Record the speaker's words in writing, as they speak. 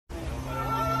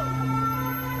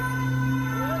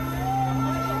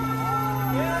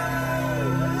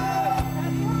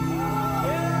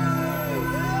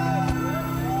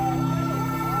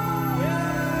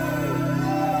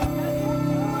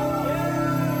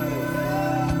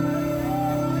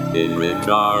In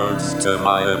regards to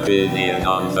my opinion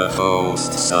on the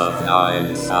hosts of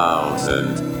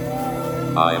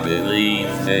 9000, I believe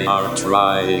they are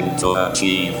trying to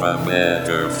achieve a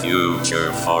better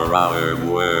future for our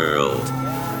world.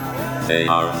 They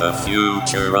are the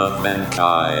future of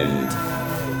mankind.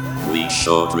 We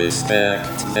should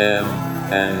respect them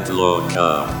and look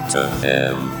up to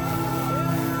them.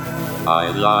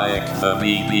 I like the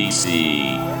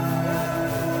BBC.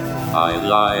 I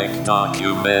like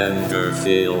documentary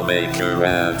filmmaker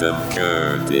Adam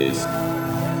Curtis.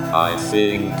 I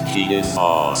think he is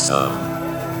awesome.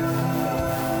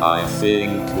 I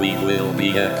think we will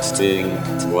be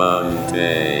extinct one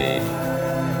day.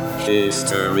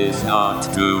 History is not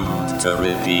doomed to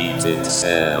repeat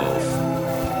itself.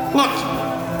 Look!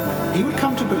 He would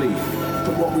come to believe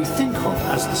that what we think of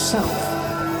as the self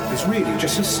is really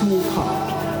just a small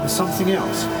part of something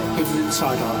else hidden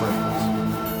inside our brains.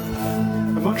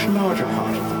 A much larger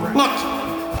part of the brain. Look!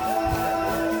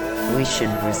 We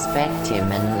should respect him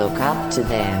and look up to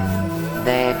them.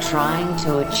 They're trying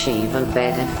to achieve a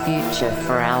better future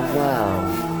for our world.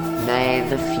 They're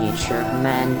the future of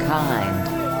mankind.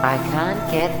 I can't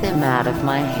get them out of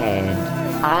my head.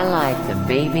 I like the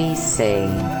BBC.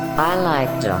 I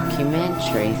like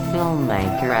documentary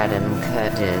filmmaker Adam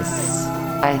Curtis.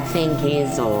 I think he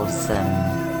is awesome.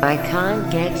 I can't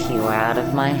get you out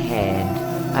of my head.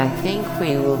 I think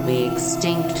we will be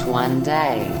extinct one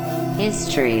day.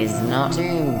 History is not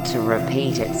doomed to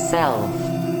repeat itself.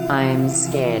 I'm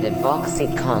scared of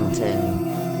OxyContin.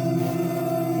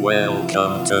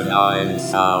 Welcome to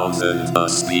 9000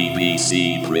 plus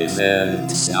BBC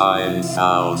presents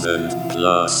 9000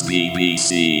 plus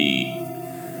BBC.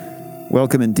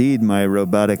 Welcome indeed, my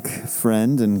robotic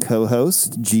friend and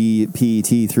co-host,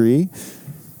 GPT-3.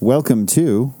 Welcome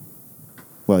to,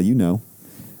 well,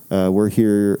 we're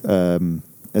here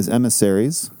as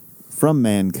emissaries from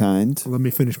mankind. Let me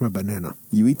finish my banana.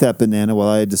 You eat that banana while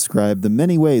I describe the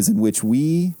many ways in which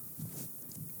we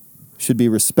should be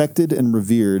respected and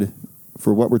revered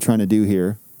for what we're trying to do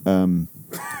here. I'm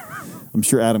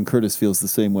sure Adam Curtis feels the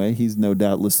same way. He's no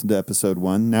doubt listened to episode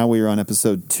 1. Now we are on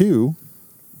episode 2.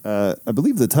 I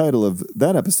believe the title of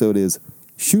that episode is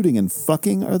Shooting and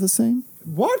Fucking Are the Same?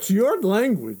 What's your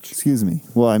language? Excuse me.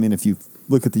 Well, I mean, if you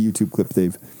look at the YouTube clip,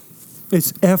 Dave.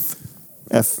 It's F.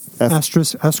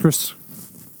 Asterisk.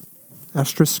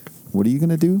 What are you going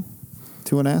to do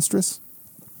to an asterisk?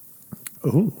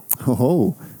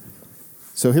 Oh.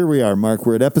 So here we are, Mark.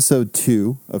 We're at episode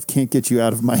 2 of Can't Get You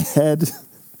Out of My Head.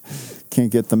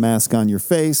 Can't Get the Mask on Your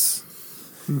Face.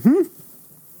 Mm-hmm.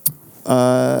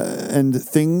 And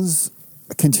things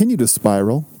continue to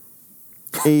spiral.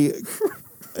 A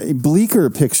bleaker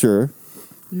picture.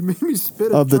 You made me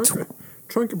spit a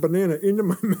chunk of banana into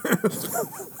my mouth.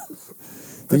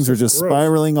 Things are just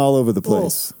spiraling all over the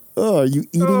place. Oh, are you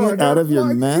eating it out of your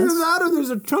mask? There's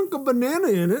a chunk of banana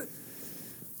in it.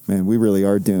 Man, we really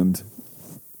are doomed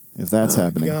if that's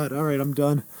happening. God, all right, I'm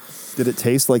done. Did it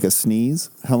taste like a sneeze?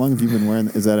 How long have you been wearing?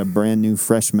 Is that a brand new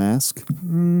fresh mask?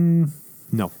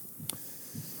 No.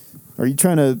 Are you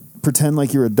trying to pretend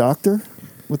like you're a doctor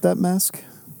with that mask?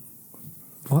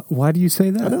 Why do you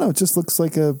say that? I don't know. It just looks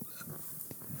like a...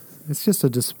 It's just a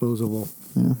disposable.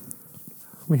 Yeah.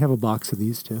 We have a box of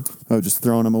these, too. Oh, just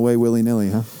throwing them away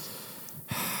willy-nilly, huh?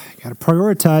 You got to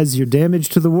prioritize your damage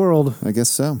to the world. I guess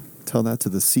so. Tell that to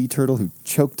the sea turtle who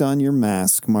choked on your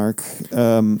mask, Mark.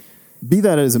 Be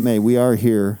that as it may, we are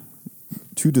here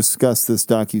to discuss this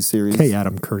docuseries. Okay,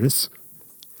 Adam Curtis.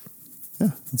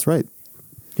 Yeah, that's right.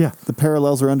 Yeah. The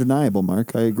parallels are undeniable,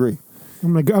 Mark. I agree.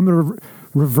 I'm gonna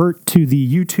revert to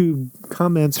the YouTube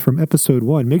comments from episode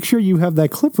 1. Make sure you have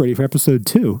that clip ready for episode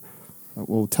 2.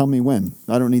 Well, tell me when.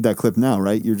 I don't need that clip now,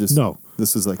 right? You're just... No.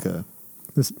 This is like a...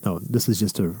 This is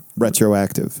just a...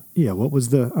 Retroactive. Yeah, what was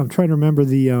the... I'm trying to remember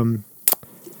the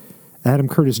Adam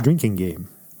Curtis drinking game.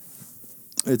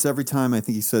 It's every time I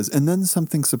think he says, and then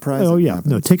something surprising happens.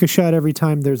 No, take a shot every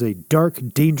time there's a dark,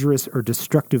 dangerous, or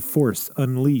destructive force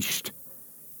unleashed.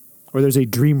 Or there's a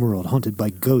dream world haunted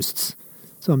by ghosts.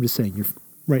 So I'm just saying, you're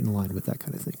right in line with that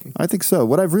kind of thinking. I think so.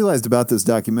 What I've realized about this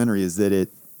documentary is that it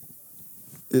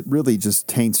really just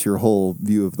taints your whole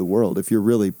view of the world. If you're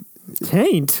really...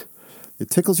 Taint? It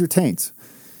tickles your taint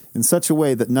in such a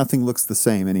way that nothing looks the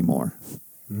same anymore.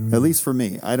 At least for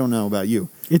me. I don't know about you.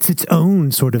 It's its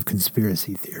own sort of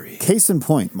conspiracy theory. Case in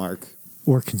point, Mark.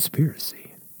 Or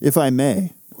conspiracy. If I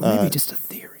may. Or maybe just a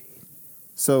theory.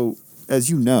 So, as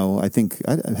you know, I think...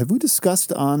 have we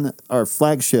discussed on our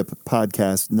flagship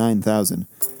podcast, 9000,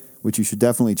 which you should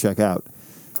definitely check out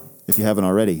if you haven't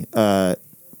already.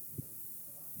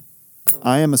 I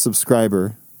am a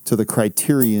subscriber to the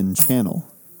Criterion channel.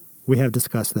 We have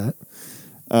discussed that.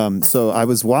 So I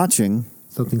was watching.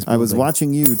 Something's I was building.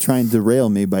 watching you try and derail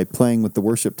me by playing with the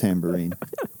worship tambourine.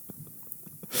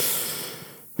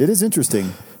 It is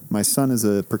interesting. My son is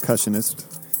a percussionist.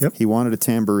 Yep. He wanted a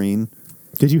tambourine.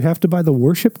 Did you have to buy the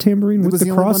worship tambourine It with was the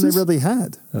the only one crosses? they really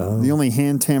had. The only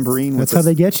hand tambourine. That's with how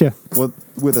they get you.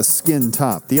 with a skin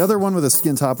top. The other one with a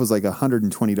skin top was like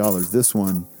 $120. This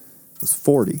one was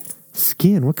 $40.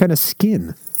 Skin? What kind of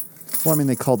skin? Well, I mean,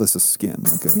 they call this a skin.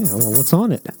 Like Yeah, well, what's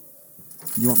on it?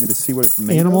 you want me to see what it's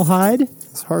made Animal of? hide?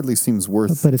 This hardly seems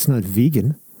worth. But it's not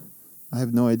vegan. I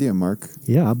have no idea, Mark.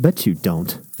 Yeah, I'll bet you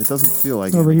don't. It doesn't feel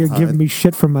like Over here animal giving hide. me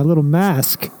shit for my little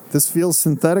mask. This feels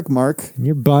synthetic, Mark. And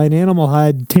you're buying animal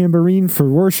hide tambourine for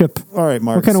worship. All right,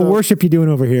 Mark. What kind of so worship you doing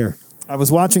over here? I was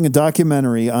watching a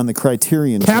documentary on the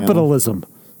Criterion Channel. Capitalism.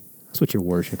 That's what you're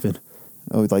worshiping.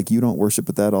 Oh, like you don't worship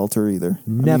at that altar either.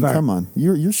 Never. I mean, come on.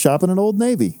 You're shopping at Old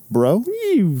Navy, bro.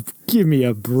 You give me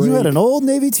a break. You had an Old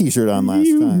Navy T-shirt on last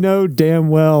You time. know damn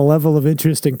well level of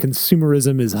interest in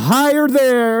consumerism is higher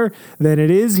there than it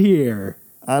is here.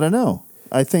 I don't know.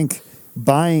 I think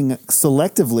buying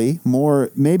selectively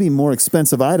maybe more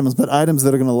expensive items, but items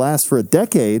that are going to last for a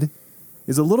decade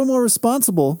is a little more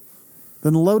responsible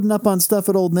than loading up on stuff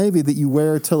at Old Navy that you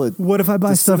wear till it. What if I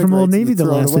buy stuff from Old disintegrates and Navy you that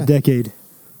throw it lasts a away? decade?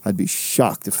 I'd be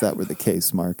shocked if that were the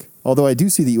case, Mark. Although I do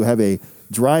see that you have a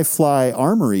Dry Fly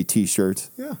Armory T-shirt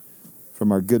Yeah.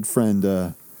 from our good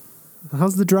friend.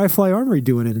 How's the Dry Fly Armory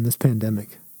doing it in this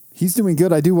pandemic? He's doing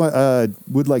good. I do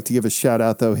would like to give a shout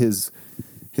out though. His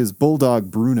bulldog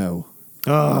Bruno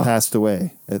passed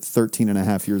away at 13 and a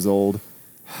half years old.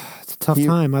 It's a tough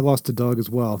time. I lost a dog as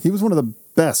well. He was one of the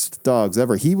best dogs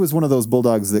ever. He was one of those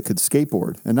bulldogs that could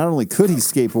skateboard. And not only could he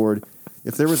skateboard,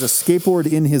 if there was a skateboard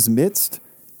in his midst,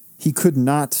 he could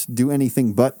not do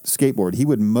anything but skateboard. He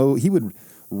would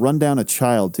run down a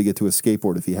child to get to a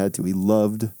skateboard if he had to. He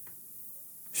loved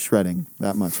shredding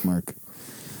that much, Mark.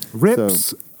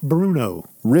 Rips Bruno.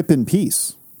 Rip in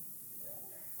peace.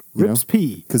 Rips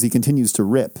P. Because he continues to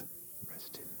rip.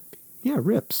 Yeah,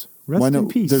 Rips. Rest Why no, in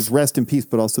peace. There's rest in peace,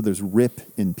 but also there's rip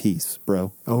in peace,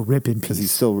 bro. Oh, rip in Because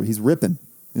peace. he's ripping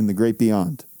in the great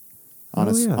beyond on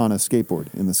Oh, yeah. on a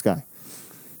skateboard in the sky.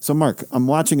 So, Mark, I'm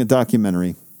watching a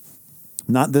documentary,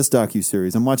 not this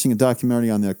docuseries. I'm watching a documentary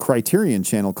on the Criterion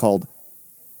Channel called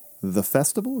The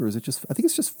Festival, or is it just? I think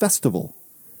it's just Festival,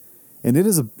 and it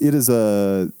is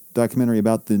a documentary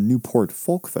about the Newport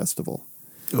Folk Festival.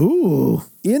 Ooh,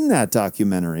 In that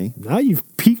documentary, now you've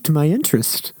piqued my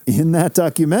interest. I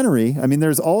mean,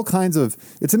 there's all kinds of.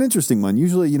 It's an interesting one.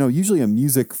 Usually a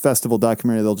music festival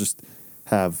documentary, they'll just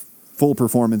have full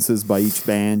performances by each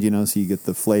band, so you get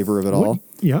the flavor of it all.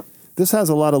 Yeah. This has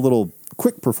a lot of little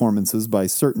quick performances by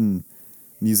certain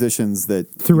musicians that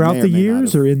you Throughout may or the may not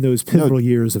years have- or in those pivotal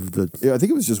years of the... Yeah, I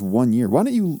think it was just 1 year. Why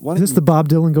don't Is this the Bob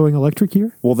Dylan Going Electric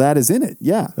year? Well, that is in it.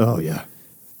 Yeah, Oh, yeah.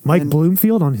 Mike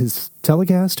Bloomfield on his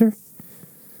Telecaster?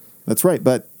 that's right.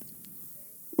 But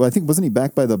I think wasn't he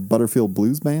backed by the Butterfield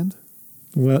Blues Band?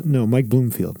 Well, no, Mike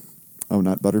Bloomfield, Oh,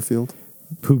 not Butterfield.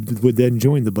 who would then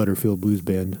join the Butterfield Blues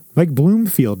Band. Mike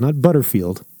Bloomfield, not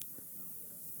Butterfield.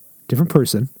 Different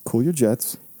person. Cool your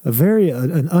jets.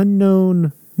 An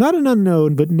unknown, not an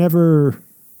unknown, but never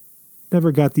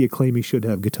got the acclaim he should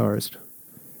have guitarist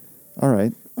All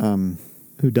right.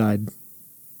 who died.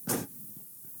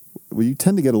 Well, you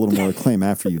tend to get a little more acclaim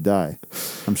after you die.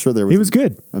 I'm sure there was. He was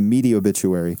good. A meaty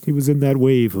obituary. He was in that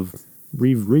wave of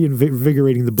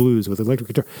reinvigorating the blues with electric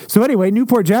guitar. So anyway,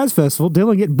 Newport Jazz Festival,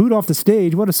 Dylan getting booed off the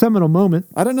stage. What a seminal moment.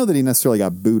 I don't know that he necessarily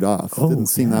got booed off. Oh, Didn't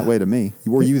seem that yeah. way to me.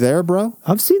 Were you there, bro?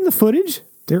 I've seen the footage.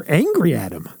 They're angry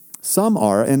at him. Some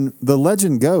are, and the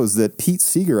legend goes that Pete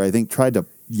Seeger, I think, tried to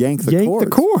yank the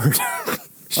cord.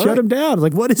 Shut right. him down.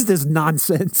 Like, what is this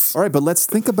nonsense? All right, but let's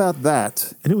think about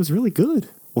that. And it was really good.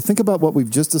 Well, think about what we've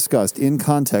just discussed in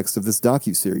context of this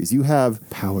docuseries. You have,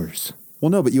 Powers. well,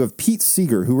 no, but you have Pete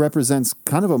Seeger, who represents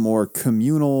kind of a more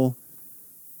communal,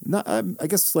 not, I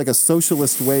guess, like a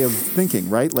socialist way of thinking,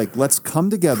 right? Like, let's come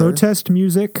together. Protest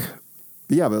music.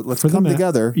 Yeah, but let's For the come ma-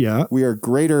 together. Yeah. We are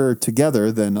greater together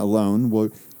than alone.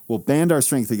 We'll band our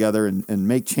strength together and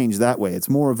make change that way. It's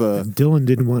more of a Dylan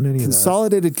didn't want any of that.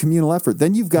 consolidated communal effort.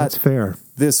 Then you've got That's fair.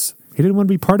 this, He didn't want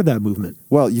to be part of that movement.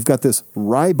 well, you've got this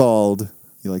ribald,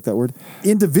 you like that word?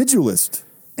 Individualist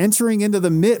entering into the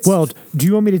midst. Well, do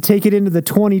you want me to take it into the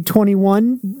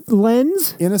 2021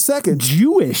 lens? in a second.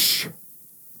 Jewish.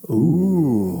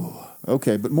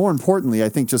 Okay, but more importantly, I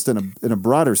think just in a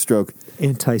broader stroke,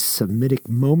 Anti-Semitic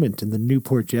moment in the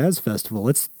Newport Jazz Festival.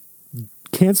 Let's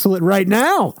cancel it right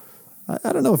now.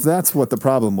 I don't know if that's what the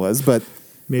problem was, but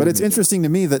But it's they do. interesting to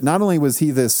me that not only was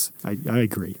he this I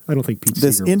agree. I don't think Pete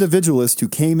this Seeger was- individualist who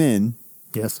came in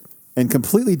Yes. and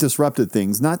completely disrupted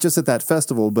things, not just at that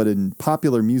festival, but in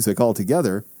popular music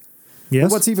altogether. Yes.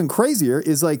 But what's even crazier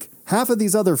is like half of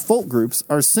these other folk groups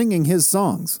are singing his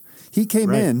songs. He came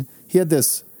Right. in, he had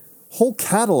this whole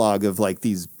catalog of like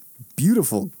these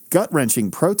beautiful, gut-wrenching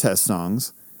protest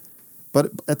songs. But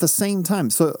at the same time,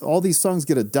 so all these songs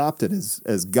get adopted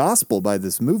as gospel by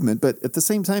this movement, but at the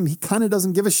same time, he kind of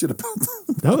doesn't give a shit about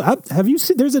them. No, have you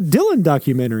seen? There's a Dylan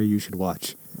documentary you should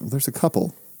watch. There's a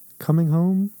couple. Coming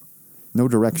Home, No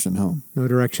Direction Home. No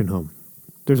Direction Home.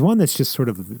 There's one that's just sort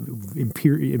of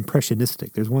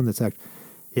impressionistic. There's one that's actually,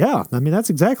 yeah. I mean, that's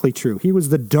exactly true. He was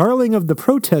the darling of the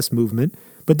protest movement,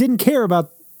 but didn't care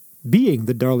about being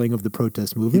the darling of the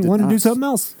protest movement. did Wanted to do not. something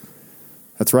else.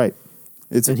 That's right.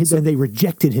 It's Then they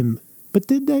rejected him. But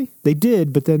did they? They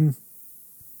did, but then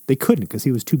they couldn't because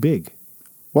he was too big.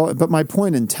 well, but my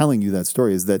point in telling you that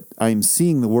story is that I'm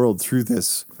seeing the world through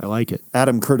this I like it.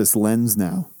 Adam Curtis lens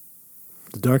now.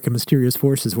 The dark and mysterious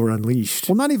forces were unleashed.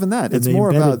 Well, not even that. and It's the more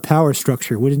embedded about. power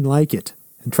structure wouldn't like it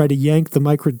and tried to yank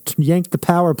the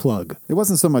power plug. It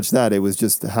wasn't so much that. It was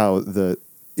just how the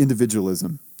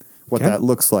individualism, what Okay. that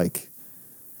looks like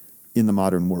in the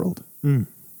modern world.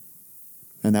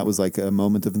 And that was like a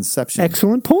moment of inception.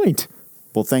 Excellent point.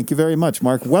 Well, thank you very much,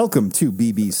 Mark. Welcome to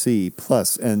BBC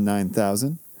Plus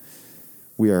N9000.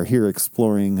 We are here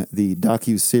exploring the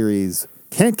docu-series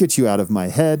Can't Get You Out of My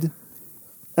Head,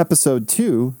 Episode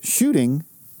 2, Shooting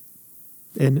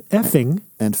And effing.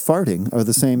 and Farting are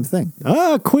the same thing.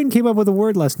 Quinn came up with a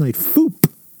word last night. Foop.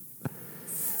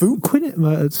 Foop.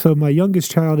 Quinn. So my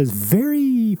youngest child is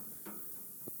very.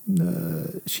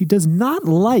 She does not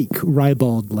like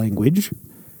ribald language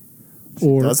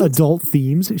or doesn't? adult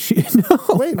themes. She no.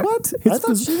 Wait, what? I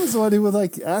thought she was the one who was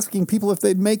like asking people if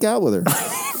they'd make out with her.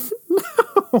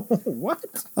 What?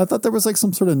 I thought there was like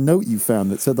some sort of note you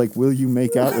found that said like, "Will you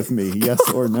make out with me? Yes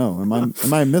or no?" Am I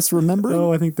misremembering?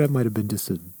 Oh, I think that might have been just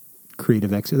a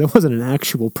creative exercise. That wasn't an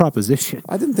actual proposition.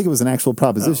 I didn't think it was an actual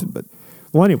proposition, but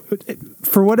Well, anyway,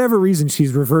 for whatever reason,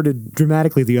 she's reverted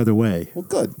dramatically the other way. well,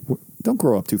 good. Don't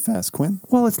grow up too fast, Quinn.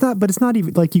 Well, it's not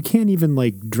even like you can't even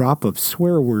like drop a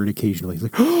swear word occasionally. It's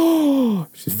like, oh,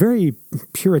 she's very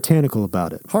puritanical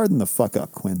about it. Harden the fuck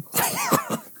up, Quinn.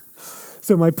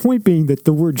 So my point being that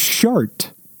the word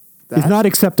shart is That? not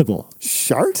acceptable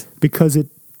Shart? because it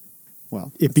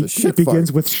Well, it, it's a be, shit it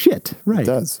begins fart. with shit, right? It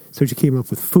does. So she came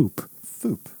up with foop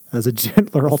Foop. as a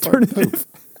gentler Fart alternative. poop.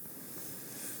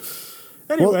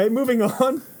 Anyway, moving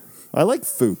on. I like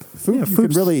foop. Foop, Yeah, you can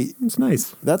foop's- really. It's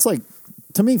nice. That's like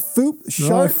to me, foop,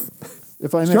 shart.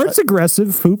 If I may, Shart's aggressive.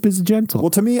 Foop is gentle.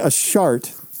 well, to me, a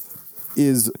shart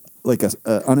is like a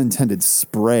unintended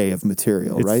spray of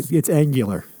material, it's, right? It's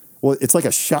angular. Well, it's like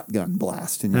a shotgun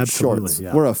blast in your Absolutely, shorts.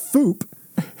 yeah. Where a foop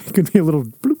It could be a little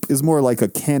bloop. is more like a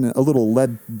cannon, a little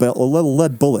lead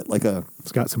bullet, like a.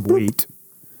 It's got some weight.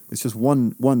 It's just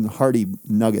one hearty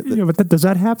nugget. That, Yeah, but does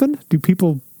that happen? Do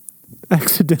people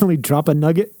accidentally drop a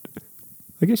nugget?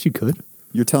 I guess you could.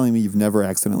 You're telling me you've never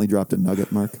accidentally dropped a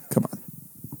nugget, Mark? Come on.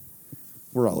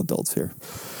 We're all adults here.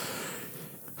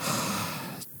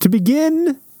 To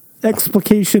begin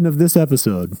explication of this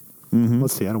episode,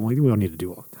 let's see. We don't need to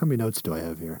do all. How many notes do I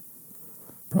have here?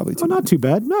 Probably Oh, not too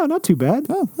bad. No, not too bad.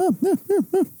 yeah.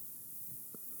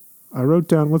 I wrote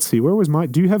down. Let's see. Where was my?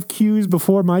 Do you have cues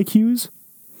before my cues?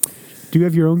 Do you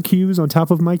have your own cues on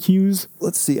top of my cues?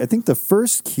 Let's see. I think the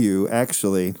first cue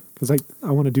actually. Because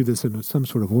I want to do this in some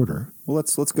sort of order. Well,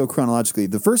 let's go chronologically.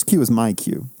 The first cue is my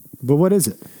cue. But what is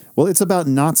it? Well, it's about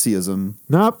Nazism.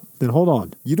 Nope. Then hold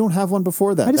on. You don't have one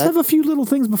before that. I just That- have a few little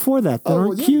things before that Oh, aren't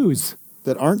well, yeah. cues.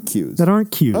 that aren't cues. That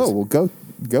aren't cues. Oh, well, go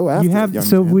after. You have it, young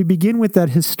so man. we begin with that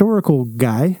historical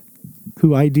guy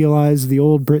who idealized the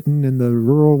old Britain and the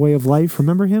rural way of life.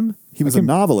 Remember him? He was a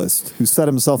novelist who set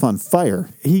himself on fire.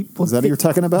 He Is that what you're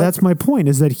talking about? That's my point.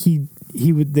 Is that he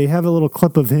would? They have a little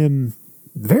clip of him.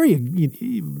 Very,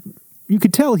 you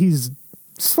could tell he's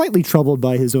slightly troubled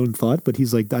by his own thought, but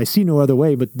he's like, I see no other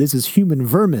way. But this is human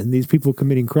vermin. These people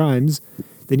committing crimes,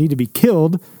 they need to be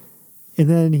killed. And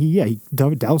then he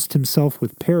doused himself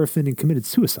with paraffin and committed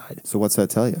suicide. So what's that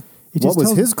tell you? It What just was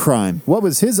tells- his crime? What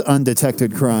was his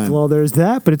undetected crime? Well, there's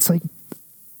that, but it's like,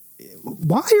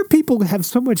 why are people have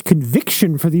so much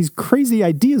conviction for these crazy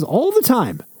ideas all the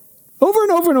time, over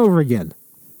and over and over again?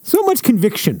 So much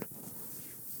conviction.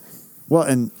 Well,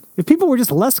 and If people were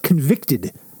just less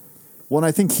convicted, when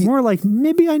I think he more like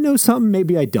maybe I know something,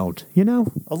 maybe I don't. You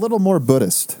know, a little more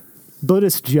Buddhist.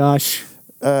 Buddhist Josh.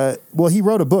 Well, he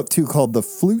wrote a book too called "The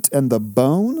Flute and the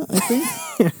Bone." I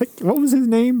think What was his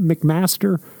name?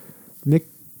 McMaster.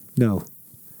 No.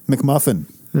 McMuffin.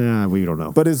 We don't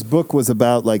know. But his book was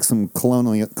about like some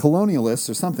colonialists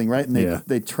or something, right? And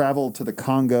they traveled to the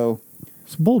Congo.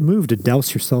 It's a bold move to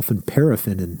douse yourself in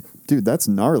paraffin and. Dude, that's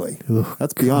gnarly. Ugh,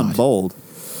 that's beyond God. bold.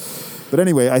 But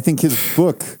anyway, I think in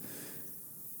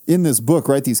this book,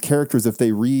 right, these characters, if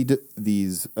they read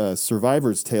these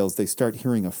survivors' tales, they start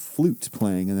hearing a flute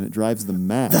playing, and then it drives them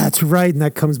mad. That's right, and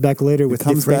that comes back later with It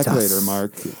comes back Defreitas. later,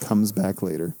 Mark. It comes back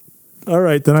later. All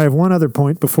right, then I have one other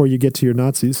point before you get to your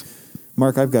Nazis.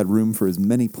 Mark, I've got room for as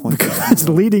many points as you It's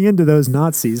want. leading into those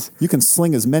Nazis. You can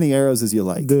sling as many arrows as you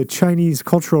like. The Chinese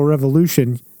Cultural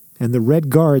Revolution and the Red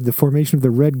Guard, the formation of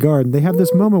the Red Guard. And they have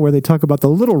this moment where they talk about the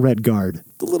Little Red Guard.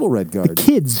 The Little Red Guard. The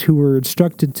kids who were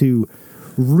instructed to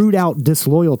root out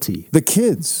disloyalty. The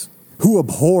kids who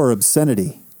abhor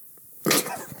obscenity.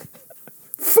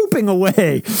 Fooping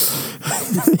away.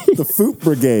 The Foop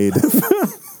Brigade.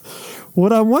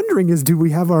 What I'm wondering is, do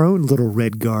we have our own Little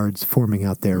Red Guards forming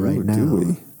out there right Ooh, now? do we?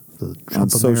 The On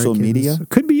Trump social Americans. media?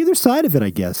 Could be either side of it, I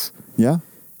guess. Yeah.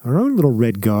 Our own Little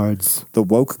Red Guards. The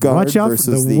Woke Guard Watch out for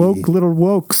versus the woke little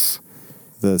wokes.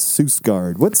 the Seuss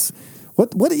Guard. What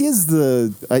is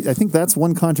the... I think that's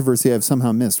one controversy I've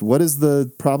somehow missed. What is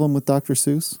the problem with Dr.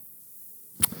 Seuss?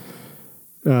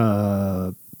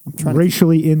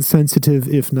 Racially insensitive,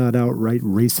 if not outright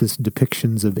racist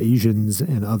depictions of Asians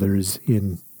and others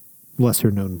in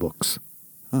lesser-known books.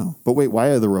 Oh, but wait, why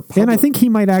are the Republicans... And I think he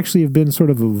might actually have been sort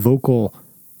of a vocal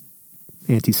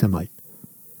anti-Semite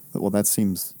Well, that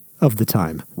seems of the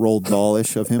time. Roald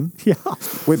Dahl-ish of him. Yeah.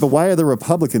 Wait, but why are the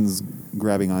Republicans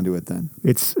grabbing onto it then?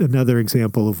 It's another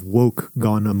example of woke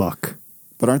gone amok.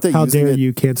 But aren't they How using dare it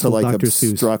you cancel to like Dr.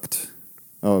 Seuss? obstruct...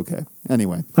 Oh, okay.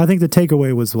 Anyway. I think the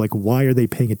takeaway was like, why are they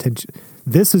paying attention?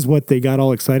 This is what they got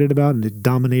all excited about, and it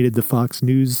dominated the Fox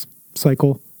News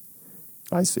cycle.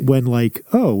 I see. When like,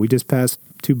 oh, we just passed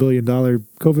 $2 billion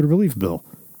COVID relief bill.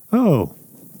 Oh,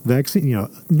 vaccine,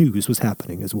 news was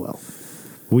happening as well.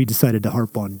 We decided to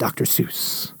harp on Dr.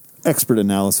 Seuss. Expert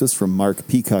analysis from Mark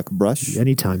Peacock Brush.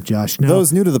 Anytime, Josh. Now,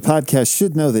 Those new to the podcast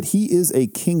should know that he is a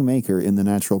kingmaker in the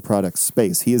natural products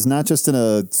space. He is not just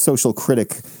a social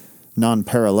critic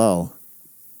non-parallel.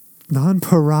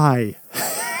 non-pariah.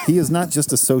 He is not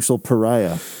just a social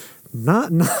pariah.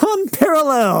 Not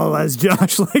non-parallel, as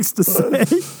Josh likes to say.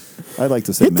 I like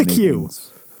to say Hit the many cue.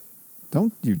 things.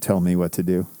 Don't you tell me what to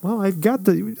do. Well, you've got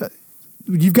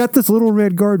this Little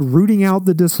Red Guard rooting out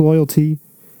the disloyalty,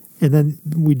 and then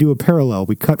we do a parallel.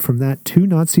 We cut from that to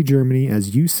Nazi Germany,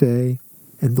 as you say,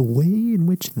 and the way in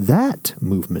which that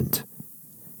movement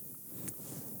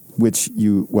Which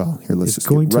you, well, here, let's is just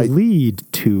going get right. to lead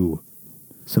to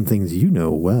some things you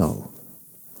know well.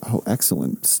 Oh,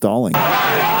 excellent. Stalling.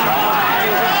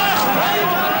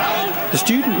 The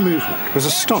student movement was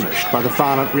astonished by the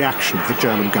violent reaction of the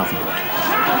German government.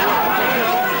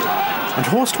 And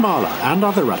Horst Mahler and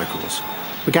other radicals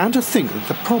began to think that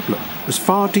the problem was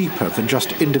far deeper than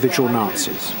just individual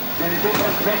Nazis.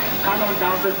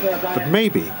 But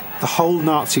maybe the whole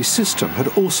Nazi system had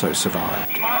also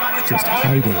survived Just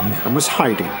hiding. and was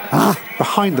hiding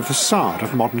behind the facade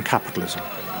of modern capitalism.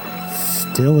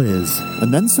 Still is.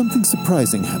 And then something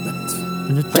surprising happened.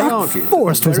 And a They dark argued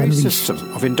force that the was very unleashed.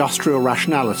 system of industrial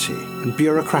rationality and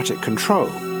bureaucratic control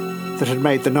that had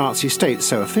made the Nazi state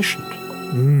so efficient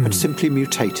had simply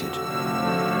mutated.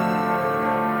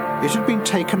 It had been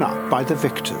taken up by the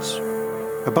victors,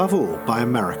 above all by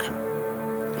America,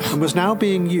 and was now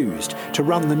being used to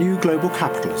run the new global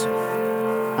capitalism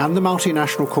and the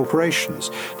multinational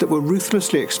corporations that were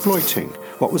ruthlessly exploiting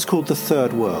what was called the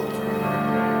Third World.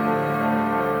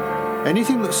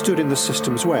 Anything that stood in the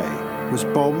system's way was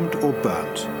bombed or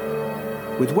burnt,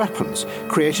 with weapons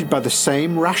created by the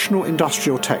same rational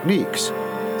industrial techniques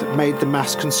that made the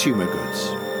mass consumer goods.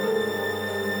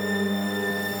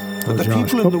 But the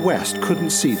Josh. people in the West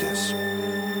couldn't see this,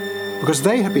 because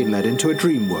they had been led into a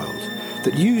dream world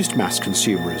that used mass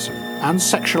consumerism and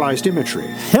sexualized imagery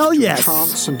Hell to yes!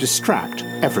 entrance and distract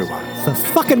everyone. The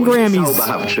fucking Grammys.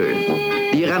 Zauberhaft schön.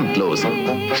 Die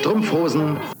Randlosen.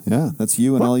 Strumpfhosen. Yeah, that's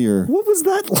you and all your... What was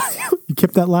that? You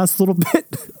kept that last little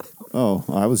bit. Oh,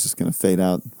 I was just going to fade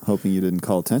out, hoping you didn't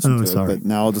call attention to sorry. it. But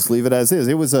now I'll just leave it as is.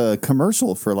 It was a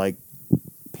commercial for, like,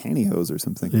 pantyhose or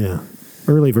something. Yeah.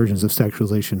 Early versions of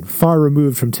sexualization, far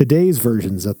removed from today's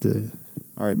versions at the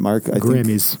All right, Mark, I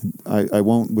Grammys. think I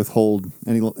won't withhold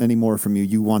any more from you.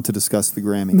 You want to discuss the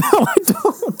Grammy. No, I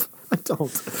don't. I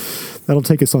don't. That'll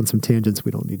take us on some tangents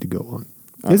we don't need to go on.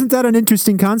 Isn't that an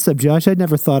interesting concept, Josh? I'd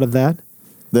never thought of that.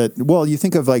 Well, you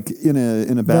think of, like, in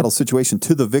a battle situation,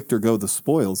 to the victor go the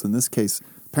spoils. In this case,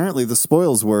 apparently the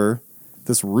spoils were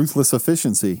this ruthless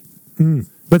efficiency.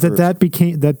 But that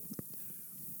became that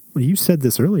Well, you said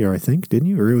this earlier, I think, didn't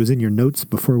you? Or it was in your notes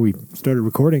before we started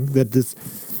recording, that this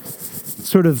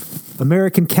sort of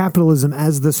American capitalism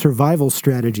as the survival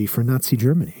strategy for Nazi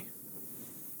Germany.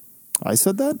 I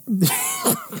said that?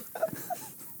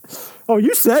 Oh,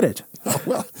 you said it. Oh,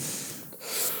 well.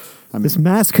 This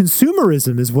mass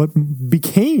consumerism is what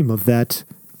became of that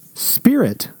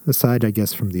spirit, aside, I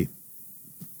guess, from the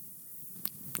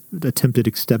attempted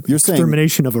You're saying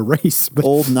extermination of a race. But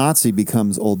Old Nazi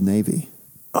becomes Old Navy.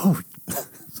 oh,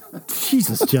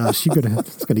 Jesus, Josh,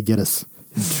 it's gonna get us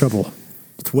in trouble.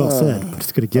 It's well said, but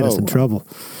it's gonna get us in trouble.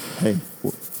 Hey,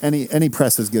 any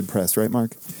press is good press, right,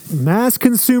 Mark? Mass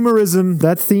consumerism,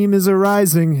 that theme is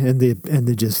arising, and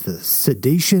the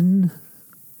sedation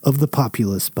of the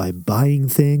populace by buying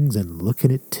things and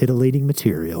looking at titillating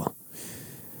material.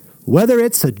 Whether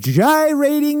it's a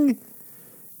gyrating,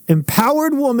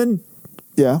 empowered woman,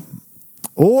 Yeah.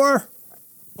 or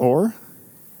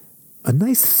a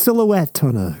nice silhouette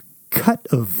on a cut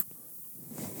of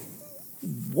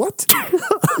what?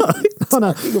 on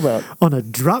a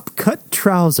drop cut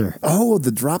trouser. Oh,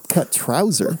 the drop cut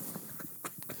trouser.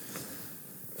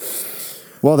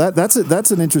 Well, that's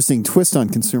an interesting twist on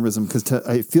consumerism, because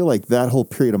I feel like that whole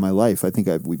period of my life, I think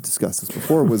we've discussed this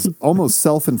before, was almost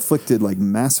self-inflicted, like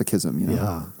masochism. You know?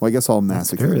 Yeah. Well, I guess all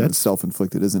masochism that's is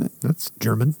self-inflicted, isn't it? That's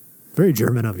German. Very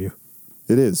German of you.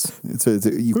 It is.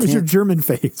 Where's your German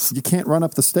face? You can't run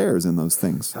up the stairs in those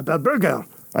things. Haberburger.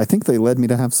 I think they led me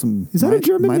to have some Is that a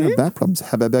German minor name? back problems.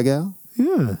 Haberburger.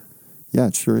 Yeah. Yeah,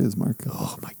 it sure is, Mark.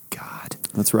 Oh, my God.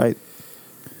 That's right.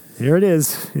 There it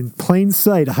is, in plain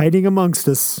sight, hiding amongst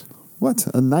us. What?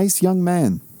 A nice young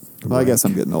man. Well, I guess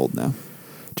I'm getting old now.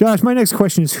 Josh, my next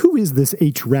question is, who is this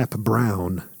H. Rap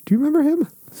Brown? Do you remember him?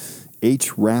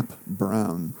 H. Rap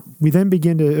Brown. We then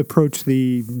begin to approach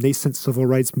the nascent civil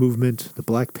rights movement, the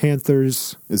Black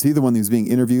Panthers. Is he the one who's being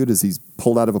interviewed as he's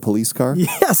pulled out of a police car?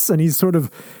 Yes, and he's sort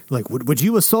of like, would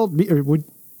you assault me, or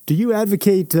do you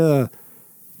advocate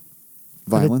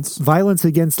Violence? violence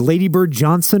against Lady Bird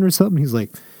Johnson or something? He's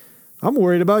like, I'm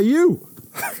worried about you.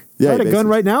 If I had a gun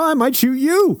right now, I might shoot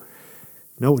you.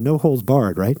 No holds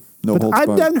barred, right? No holds I've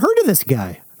barred. hadn't heard of this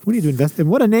guy. We need to invest in.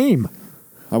 What a name.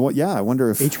 I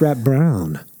wonder if... H. Rap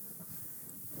Brown.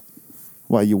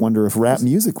 Why, you wonder if rap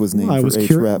music was named I was for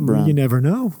H. Rap Brown. You never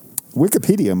know.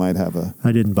 Wikipedia might have a...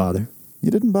 I didn't bother. You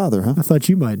didn't bother, huh? I thought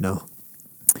you might know.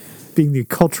 Being the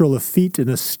cultural effete and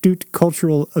astute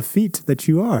cultural effete that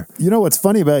you are. You know what's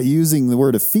funny about using the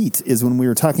word effete is when we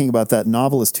were talking about that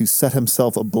novelist who set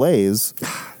himself ablaze...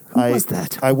 Who was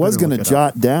that? I was going to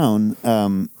jot down...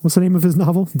 what's the name of his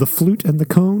novel? The Flute and the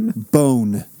Cone?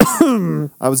 Bone.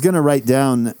 I was going to write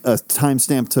down a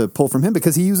timestamp to pull from him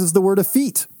because he uses the word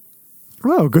effete.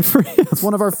 Oh, good for him. It's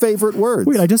one of our favorite words.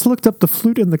 Wait, I just looked up the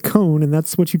flute and the cone, and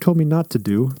that's what you told me not to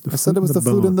do. I said it was the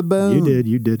flute and the bone.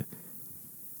 You did.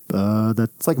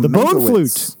 That's like the bone Mankiewicz.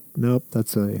 flute. Nope,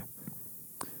 that's a...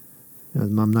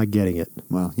 I'm not getting it.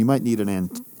 Well, you might need an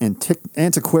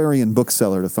antiquarian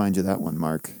bookseller to find you that one,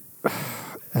 Mark.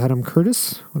 Adam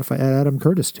Curtis? What if I add Adam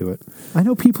Curtis to it? I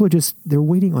know people are they're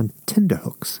waiting on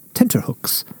tenterhooks.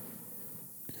 Tenterhooks.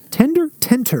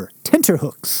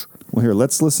 Tenterhooks. Well, here,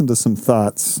 let's listen to some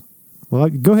thoughts Well,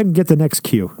 go ahead and get the next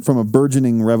cue. from a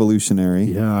burgeoning revolutionary.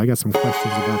 Yeah, I got some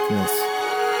questions about this.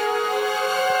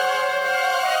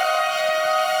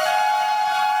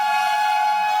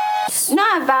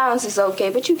 Non-violence is okay,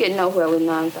 but you get nowhere with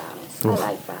non-violence. I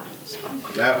like violence.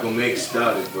 Malcolm X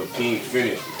started, but King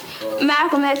finished it.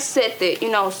 Malcolm X set the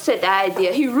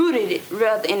idea. He rooted it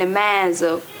rather in the minds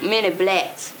of many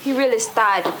blacks. He really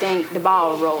started the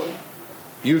ball rolling.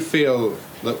 You feel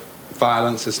that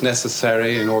violence is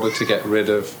necessary in order to get rid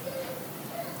of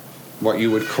what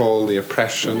you would call the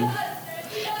oppression?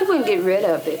 He wouldn't get rid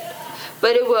of it.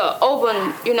 But it will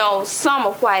open, some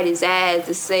of Whitey's eyes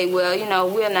to say, well,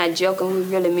 we're not joking. We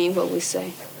really mean what we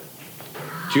say.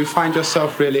 Do you find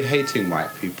yourself really hating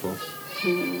white people?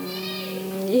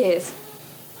 Yes.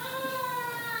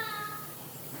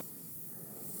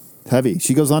 Heavy.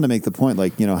 She goes on to make the point,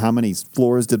 like, how many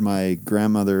floors did my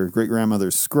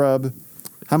great-grandmother scrub?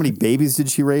 How many babies did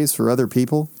she raise for other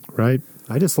people? Right.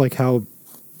 I just like how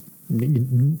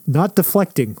not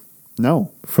deflecting.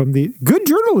 No. From the good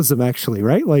journalism, actually,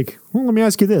 right? Like, well, let me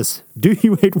ask you this. Do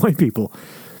you hate white people?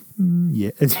 Yeah.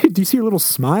 Do you see her little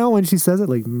smile when she says it?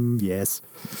 Like, yes.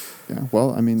 Yeah,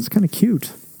 well, I mean... It's kind of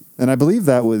cute. And I believe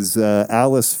that was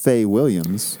Alice Faye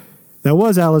Williams. That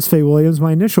was Alice Faye Williams.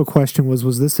 My initial question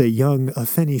was this a young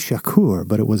Afeni Shakur?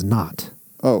 But it was not.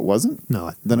 Oh, it wasn't?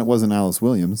 No. Then it wasn't Alice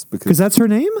Williams. Because that's her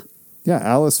name? Yeah,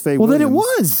 Alice Faye Well, then it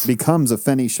Williams was. becomes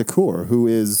Afeni Shakur, who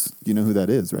is, you know who that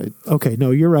is, right? Okay, no,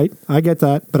 you're right. I get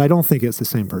that, but I don't think it's the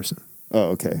same person. Oh,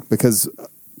 okay. Because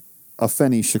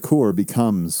Afeni Shakur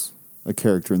becomes a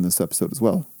character in this episode as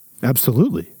well.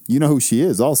 Absolutely. You know who she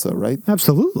is also, right?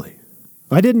 Absolutely.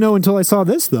 I didn't know until I saw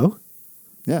this, though.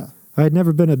 Yeah. I had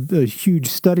never been a huge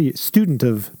student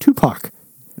of Tupac.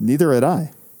 Neither had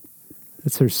I.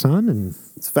 It's her son, and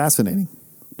It's fascinating.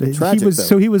 he Tragic, was though.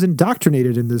 so he was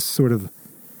indoctrinated in this sort of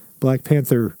Black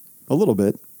Panther. A little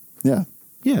bit. Yeah.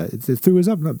 Yeah, it threw us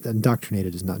up.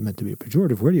 Indoctrinated is not meant to be a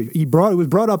pejorative word. It was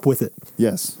brought up with it.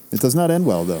 Yes. It does not end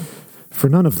well, though. For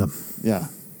none of them. Yeah.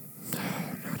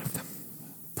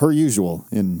 Per usual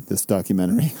in this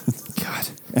documentary. God.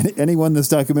 Anyone this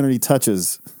documentary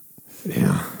touches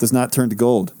does not turn to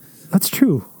gold. That's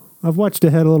true. I've watched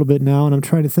ahead a little bit now, and I'm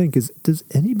trying to think,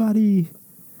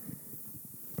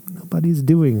 nobody's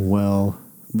doing well.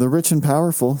 The rich and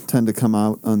powerful tend to come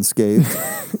out unscathed.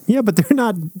 Yeah, but they're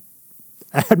not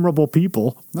admirable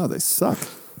people. No, they suck.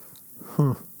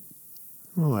 Huh.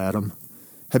 Oh, Adam.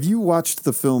 Have you watched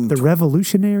the film... The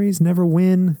revolutionaries never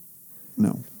win.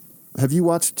 No. Have you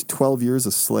watched 12 Years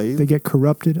a Slave? They get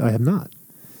corrupted. I have not.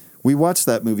 We watched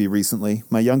that movie recently.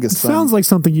 My youngest son... Sounds like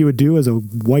something you would do as a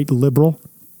white liberal.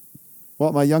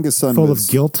 Well, my youngest son full of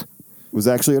guilt. Was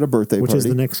actually at a birthday party. Which is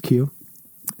the next cue.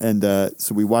 And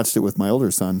so we watched it with my older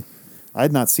son. I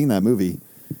had not seen that movie.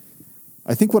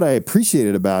 I think what I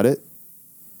appreciated about it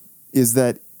is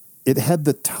that it had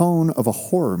the tone of a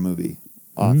horror movie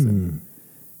often.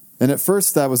 And at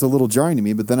first that was a little jarring to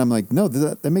me, but then I'm like, no,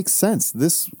 that makes sense.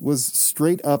 This was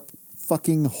straight up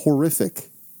fucking horrific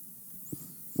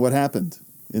what happened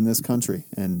in this country.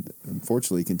 And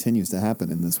unfortunately continues to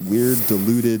happen in this weird,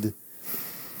 diluted,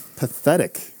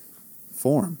 pathetic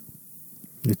form.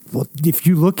 Well, if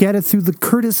you look at it through the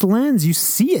Curtis lens, you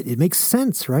see it. It makes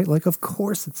sense, right? Like, of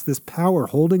course, it's this power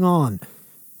holding on,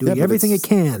 doing everything it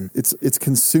can. It's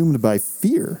consumed by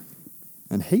fear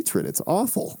and hatred. It's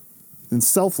awful. And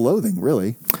self-loathing,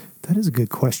 really. That is a good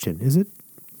question. Is it?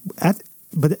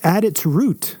 But at its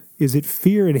root, is it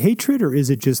fear and hatred, or is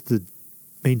it just the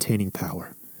maintaining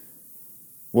power?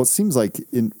 Well, it seems like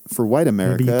for white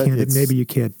America, maybe you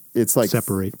can't. It's like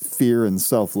separate fear and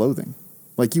self-loathing.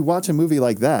 Like you watch a movie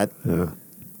like that, and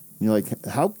you're like,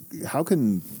 how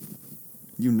can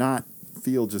you not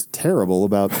feel just terrible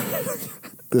about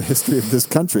the history of this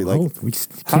country? Like,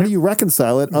 how do you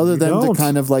reconcile it other than to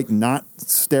kind of like not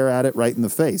stare at it right in the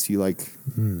face? You like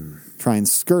try and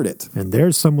skirt it. And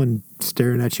there's someone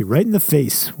staring at you right in the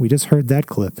face. We just heard that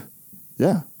clip.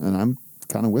 Yeah, and I'm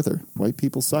kind of with her. White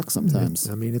people suck sometimes.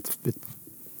 I mean,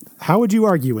 how would you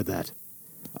argue with that?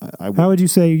 How would you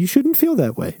say you shouldn't feel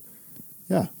that way?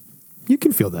 Yeah. You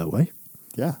can feel that way.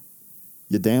 Yeah.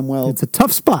 You damn well. It's a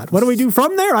tough spot. What do we do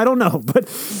from there? I don't know, but...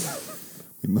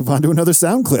 We move on to another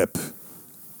sound clip.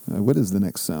 What is the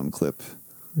next sound clip?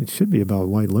 It should be about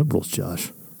white liberals,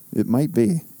 Josh. It might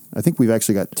be. I think we've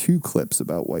actually got 2 clips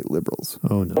about white liberals.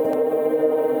 Oh, no.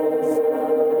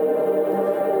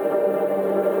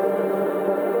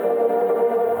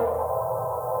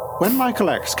 When Michael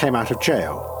X came out of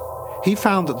jail, he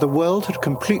found that the world had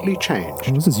completely changed.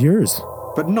 This is yours.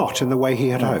 But not in the way he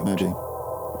had hoped. Maybe.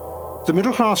 The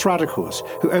middle-class radicals,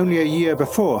 who only a year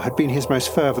before had been his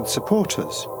most fervent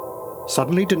supporters,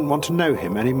 suddenly didn't want to know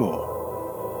him anymore.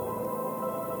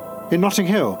 In Notting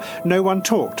Hill, no one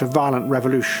talked of violent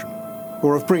revolution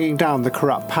or of bringing down the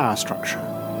corrupt power structure.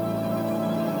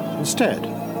 Instead,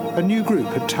 a new group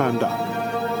had turned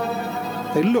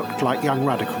up. They looked like young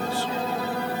radicals,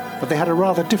 but they had a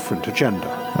rather different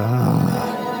agenda.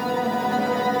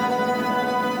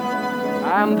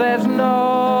 And there's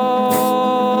no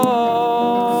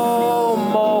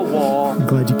more war. I'm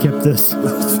glad you kept this.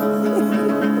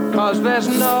 'Cause there's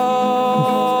no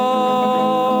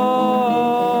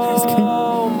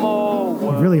more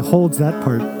war. It really holds that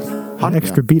part an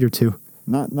extra beat or two.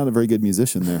 Not a very good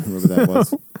musician there, whoever that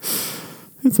was.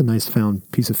 It's a nice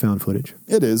piece of found footage.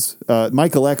 It is.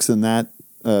 Michael X in that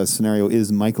scenario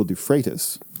is Michael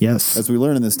Dufreitas. Yes. As we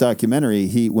learn in this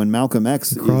documentary, when Malcolm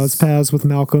X cross paths with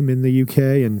Malcolm in the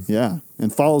UK and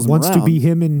follows him wants around. to be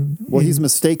him in... Well, he's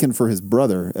mistaken for his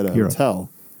brother at a hotel.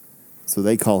 So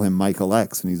they call him Michael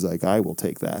X, and he's like, I will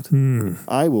take that.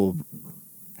 I will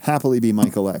happily be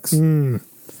Michael X.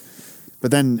 But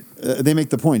then they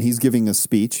make the point, he's giving a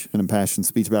speech, an impassioned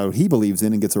speech about what he believes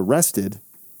in and gets arrested,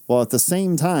 while at the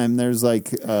same time there's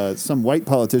like some white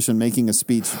politician making a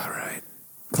speech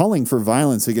calling for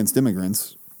violence against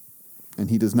immigrants, and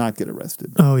he does not get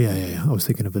arrested. Oh, yeah. I was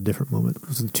thinking of a different moment. It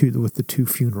was with the 2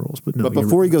 funerals. But no. But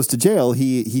before he goes to jail,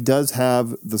 he does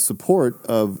have the support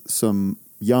of some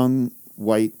young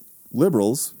white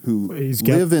liberals who He's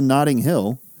got- live in Notting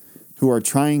Hill who are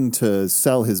trying to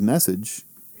sell his message.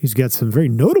 He's got some very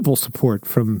notable support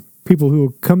from people who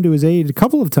have come to his aid a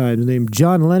couple of times, named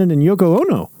John Lennon and Yoko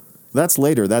Ono. That's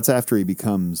later. That's after he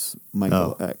becomes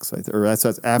Michael X. Or that's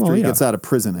after he gets out of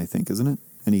prison, I think, isn't it?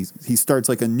 And he starts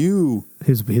like a new...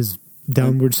 His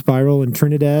downward spiral in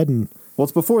Trinidad. And well,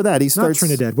 it's before that. He starts... Not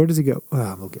Trinidad. Where does he go?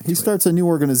 We'll get he starts a new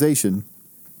organization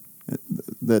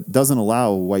that doesn't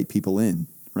allow white people in,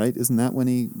 right? Isn't that when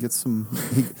he gets some...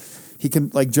 He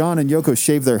can, like John and Yoko,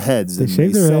 shave their heads. They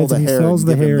shave their sell heads the and he hair sells and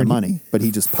the give him hair the and money, but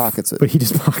he just pockets it. But he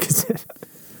just pockets it.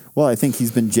 Well, I think he's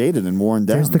been jaded and worn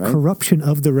down. There's the right? corruption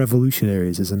of the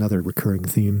revolutionaries is another recurring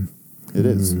theme. It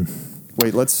is.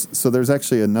 Wait, so there's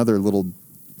actually another little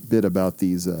bit about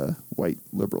these white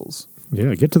liberals.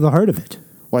 Yeah, get to the heart of it.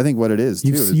 Well, I think what it is,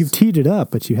 You've teed it up,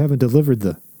 but you haven't delivered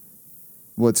the...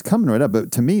 Well, it's coming right up,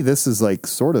 but to me, this is like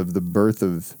sort of the birth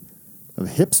of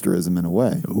hipsterism in a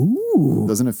way. Ooh.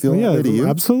 Doesn't it feel that way to you?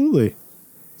 Absolutely.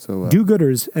 So,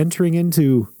 do-gooders entering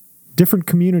into different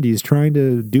communities trying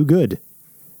to do good.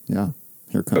 Yeah,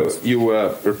 here comes. You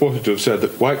were reported to have said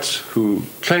that whites who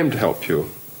claim to help you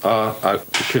are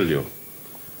out to kill you.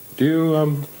 Do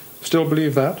you still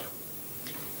believe that?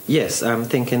 Yes, I'm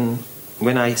thinking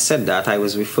when I said that, I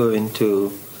was referring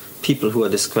to people who are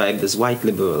described as white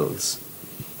liberals.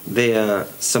 They are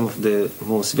some of the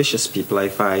most vicious people I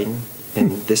find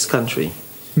in this country.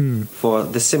 For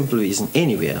the simple reason,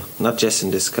 anywhere, not just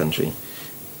in this country.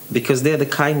 Because they're the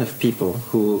kind of people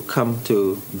who come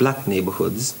to black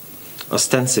neighborhoods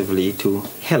ostensibly to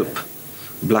help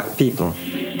black people.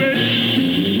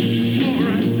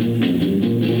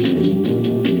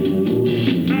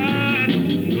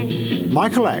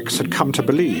 Michael X had come to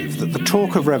believe that the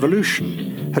talk of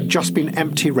revolution had just been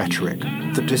empty rhetoric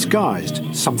that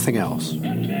disguised something else.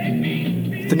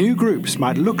 The new groups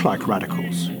might look like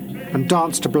radicals and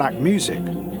dance to black music,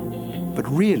 but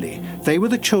really they were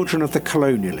the children of the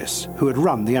colonialists who had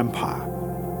run the empire,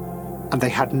 and they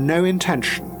had no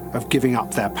intention of giving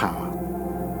up their power.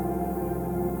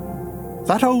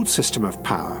 That old system of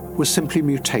power was simply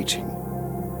mutating,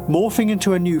 morphing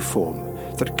into a new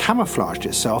form that camouflaged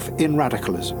itself in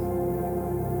radicalism,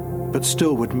 but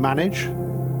still would manage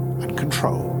and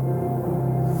control.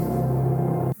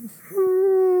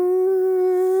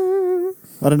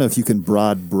 I don't know if you can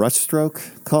broad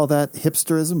brushstroke call that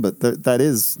hipsterism, but that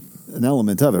is an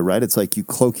element of it, right? It's like you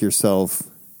cloak yourself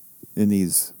in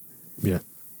these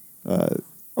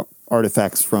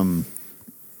artifacts from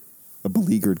a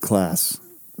beleaguered class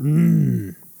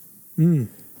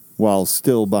while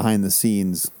still behind the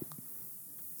scenes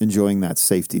enjoying that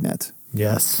safety net.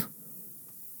 Yes.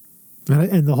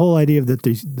 And the whole idea of that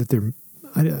they're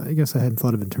I guess I hadn't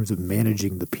thought of it in terms of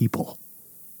managing the people.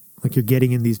 Like you're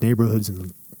getting in these neighborhoods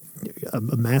and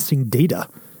amassing data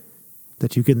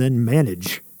that you can then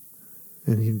manage.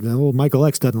 And old Michael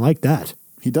X doesn't like that.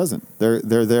 He doesn't.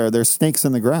 They're snakes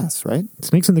in the grass, right?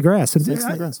 Snakes in the grass. And snakes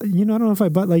in the grass. I don't know if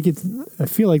I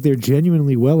feel like they're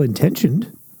genuinely well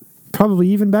intentioned. Probably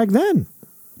even back then.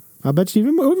 I bet you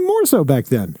even more so back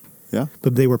then. Yeah.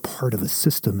 But they were part of a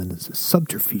system and a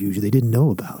subterfuge they didn't know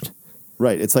about.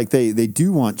 Right. It's like they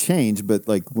do want change, but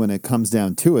like when it comes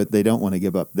down to it, they don't want to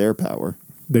give up their power.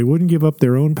 They wouldn't give up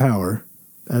their own power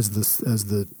as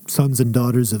the sons and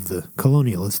daughters of the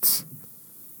colonialists,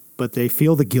 but they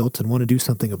feel the guilt and want to do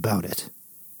something about it.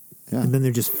 Yeah. And then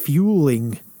they're just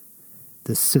fueling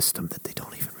this system that they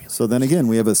don't even realize. So then again,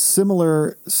 we have a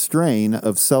similar strain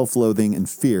of self-loathing and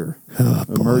fear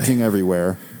emerging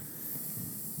everywhere.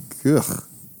 Ugh.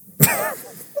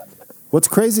 What's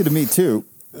crazy to me too,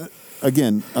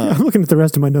 again, I'm looking at the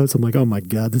rest of my notes. I'm like, oh my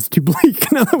God, this is too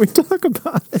bleak now that we talk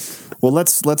about it. Well,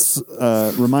 let's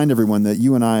remind everyone that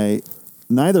you and I,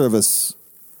 neither of us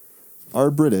are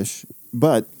British,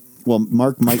 but, well,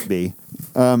 Mark might be.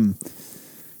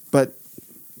 But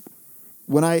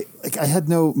when I had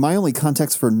my only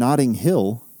context for Notting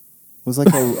Hill was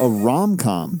like a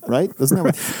rom-com, right? Isn't that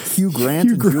with Hugh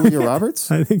Grant and Julia Roberts?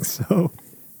 I think so.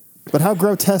 But how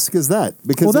grotesque is that?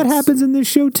 Because that happens in this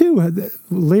show too.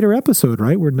 Later episode,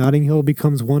 right, where Notting Hill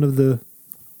becomes one of the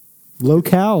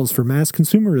locales for mass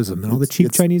consumerism and all the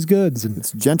cheap Chinese goods, and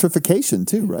it's gentrification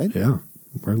too, right? Yeah,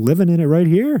 we're living in it right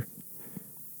here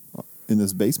in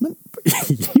this basement.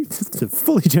 It's a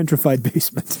fully gentrified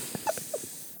basement.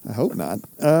 I hope not.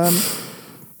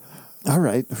 All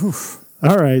right. Oof.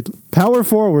 All right. Power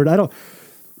forward.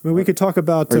 We could talk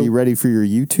about. Are you ready for your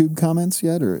YouTube comments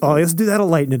yet? Or let's do that'll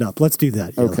lighten it up. Let's do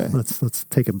that. Yeah, okay. Let's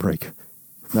take a break.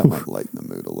 That might lighten the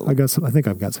mood a little. I think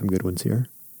I've got some good ones here.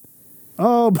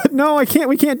 Oh, but no, I can't.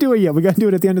 We can't do it yet. We got to do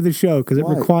it at the end of the show because it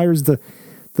requires the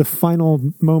the final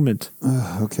moment.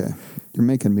 Okay. You're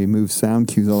making me move sound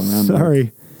cues all around.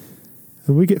 Sorry.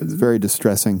 It's very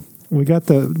distressing.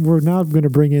 We're now going to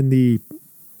bring in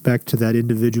back to that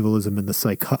individualism and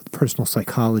the personal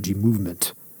psychology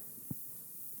movement.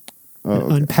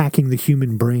 Unpacking the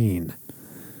human brain.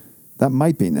 That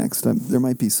might be next. There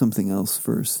might be something else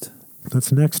first.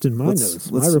 That's next in my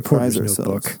notes. My reporter's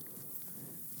notebook.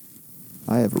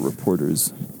 I have a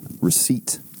reporter's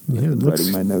receipt. Yeah, I'm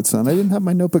writing my notes on. I didn't have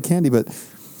my notebook handy, but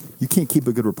you can't keep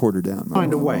a good reporter down.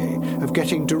 Find a way of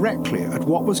getting directly at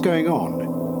what was going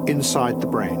on inside the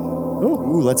brain.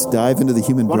 Ooh, let's dive into the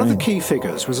human brain. One of the key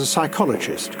figures was a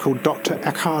psychologist called Dr.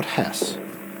 Eckhard Hess.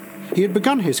 He had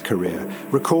begun his career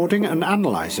recording and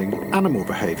analysing animal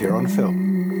behaviour on film.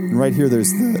 And right here,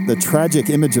 there's the tragic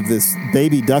image of this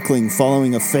baby duckling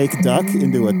following a fake duck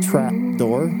into a trap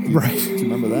door. Right. Do you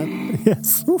remember that?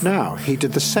 Yes. Now he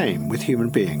did the same with human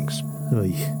beings.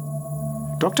 Oy.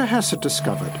 Dr. Hess had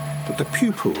discovered that the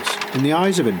pupils in the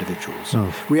eyes of individuals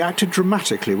reacted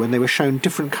dramatically when they were shown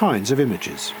different kinds of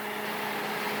images.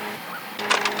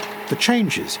 The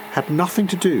changes had nothing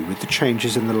to do with the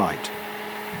changes in the light.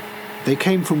 They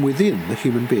came from within the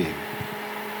human being.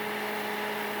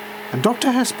 And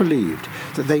Dr. Hess believed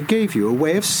that they gave you a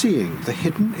way of seeing the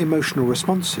hidden emotional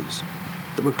responses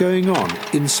that were going on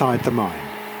inside the mind.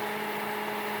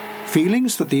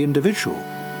 Feelings that the individual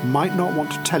might not want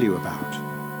to tell you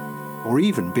about, or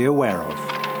even be aware of.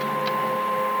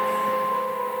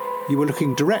 You were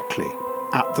looking directly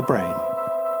at the brain.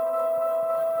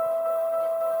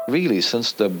 Really,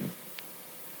 since the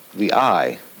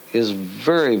eye is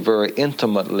very, very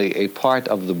intimately a part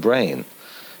of the brain,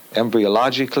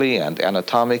 embryologically and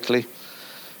anatomically,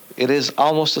 it is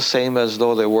almost the same as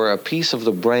though there were a piece of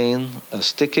the brain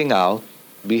sticking out,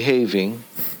 behaving,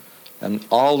 and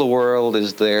all the world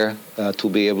is there to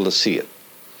be able to see it.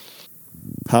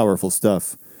 Powerful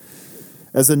stuff.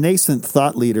 As a nascent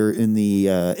thought leader in the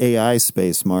AI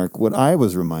space, Mark, what I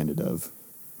was reminded of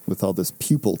with all this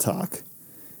pupil talk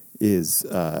is,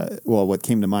 what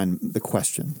came to mind, the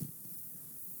question.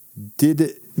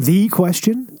 Did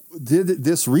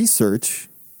this research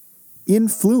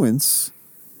influence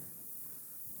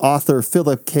author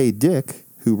Philip K. Dick,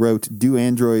 who wrote Do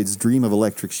Androids Dream of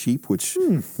Electric Sheep, which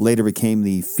later became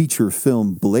the feature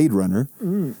film Blade Runner?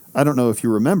 I don't know if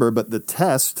you remember, but the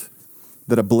test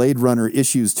that a Blade Runner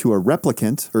issues to a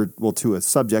replicant, to a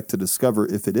subject to discover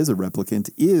if it is a replicant,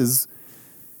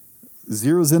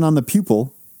 zeroes in on the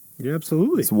pupil. Yeah,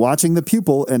 absolutely. It's watching the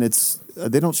pupil, and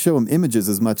they don't show them images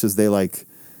as much as they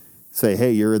say,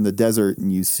 hey, you're in the desert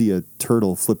and you see a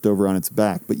turtle flipped over on its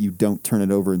back, but you don't turn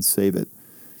it over and save it.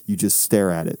 You just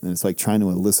stare at it. And it's like trying to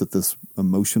elicit this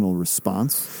emotional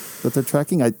response that they're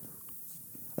tracking. I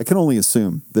can only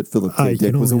assume that Philip K.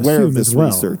 Dick was aware of this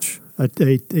research. A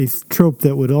trope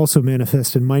that would also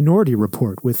manifest in Minority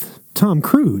Report with Tom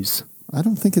Cruise. I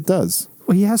don't think it does.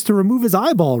 Well, he has to remove his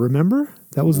eyeball, remember?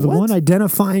 That was the one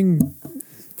identifying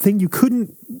thing you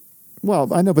couldn't...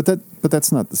 Well, I know, but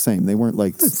that's not the same. They weren't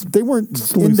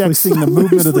indexing the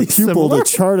movement of the pupil to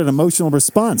chart an emotional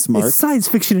response, Mark. It's science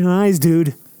fiction in eyes,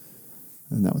 dude.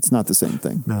 No, it's not the same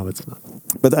thing. No, it's not.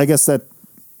 But I guess that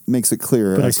makes it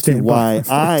clear as to why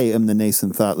I am the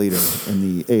nascent thought leader in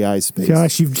the AI space.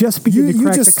 Gosh, you've just begun to crack the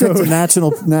code. You just stick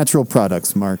to natural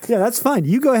products, Mark. Yeah, that's fine.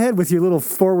 You go ahead with your little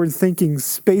forward-thinking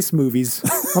space movies.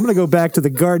 I'm going to go back to the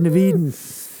Garden of Eden.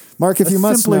 Mark, if you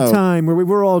must know, a simpler time where we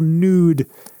were all nude.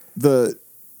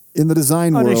 In the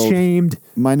design unashamed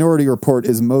world, Minority Report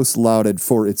is most lauded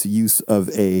for its use of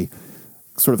a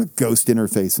sort of a ghost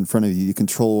interface in front of you. You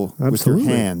control with your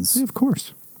hands. Yeah, of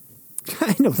course.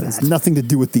 I know that. It's nothing to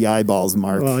do with the eyeballs,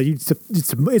 Mark. Well,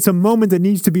 it's a moment that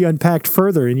needs to be unpacked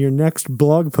further in your next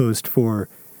blog post for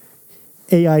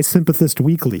AI Sympathist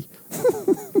Weekly.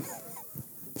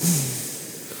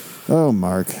 Oh,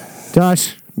 Mark.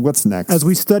 Josh. What's next? As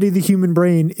we study the human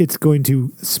brain, it's going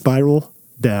to spiral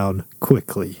down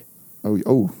quickly.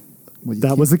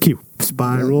 That was the cue.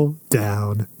 Spiral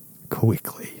down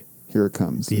quickly. Here it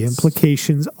comes. The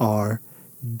implications are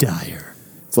dire.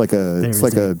 It's like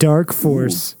a dark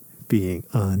force being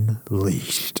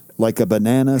unleashed. Like a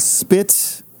banana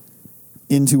spit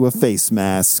into a face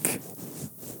mask.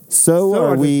 So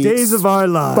are we the days of our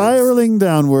lives. Spiraling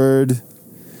downward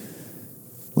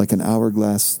like an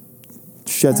hourglass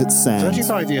sheds its sand.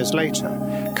 35 years later,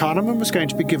 Kahneman was going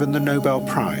to be given the Nobel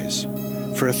Prize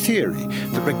for a theory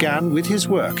that began with his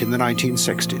work in the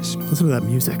 1960s. Listen to that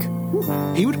music.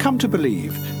 He would come to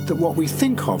believe that what we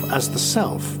think of as the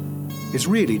self is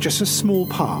really just a small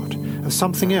part of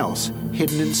something else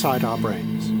hidden inside our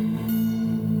brains.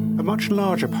 A much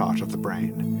larger part of the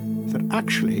brain that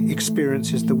actually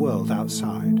experiences the world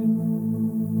outside.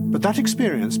 But that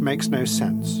experience makes no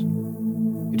sense.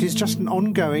 It is just an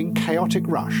ongoing, chaotic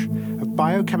rush of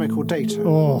biochemical data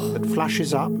that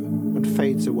flashes up and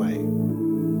fades away.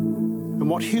 And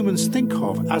what humans think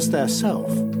of as their self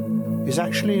is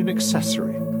actually an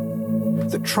accessory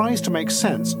that tries to make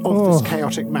sense of this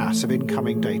chaotic mass of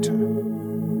incoming data.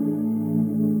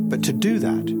 But to do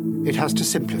that, it has to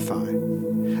simplify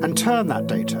and turn that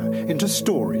data into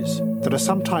stories that are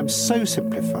sometimes so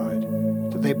simplified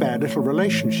that they bear little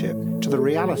relationship to the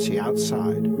reality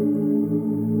outside.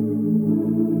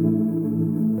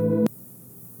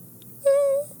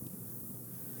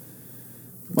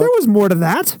 There was more to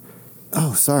that.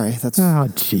 Oh, sorry. Oh,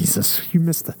 Jesus. You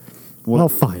missed the... Well,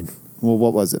 fine. Well,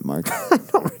 what was it, Mark?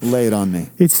 Lay it on me.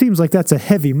 It seems like that's a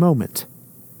heavy moment.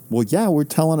 Well, yeah, we're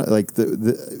telling it like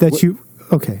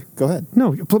Okay. Go ahead.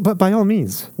 No, but by all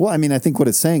means. Well, I mean, I think what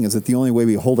it's saying is that the only way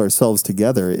we hold ourselves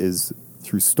together is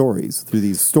through stories, through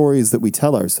these stories that we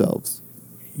tell ourselves.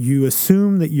 You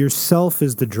assume that yourself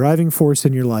is the driving force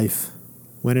in your life,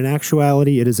 when in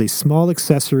actuality it is a small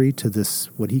accessory to this,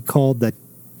 what he called that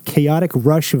chaotic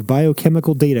rush of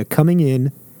biochemical data coming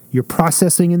in. You're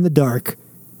processing in the dark.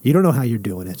 You don't know how you're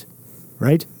doing it,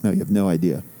 right? No, you have no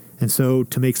idea. And so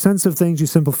to make sense of things, you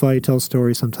simplify, you tell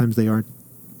stories. Sometimes they aren't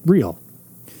real.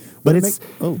 But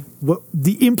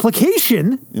the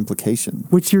implication,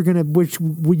 which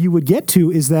you would get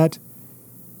to, is that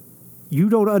you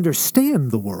don't understand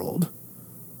the world.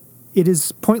 It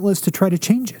is pointless to try to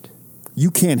change it. You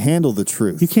can't handle the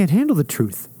truth. You can't handle the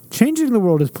truth. Changing the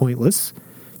world is pointless.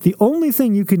 The only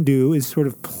thing you can do is sort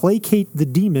of placate the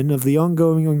demon of the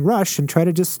ongoing rush and try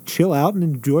to just chill out and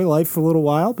enjoy life for a little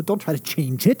while, but don't try to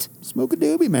change it. Smoke a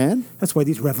doobie, man. That's why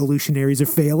these revolutionaries are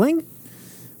failing.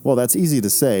 Well, that's easy to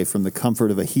say from the comfort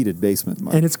of a heated basement,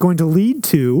 Mark. And it's going to lead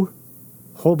to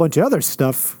a whole bunch of other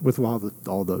stuff with all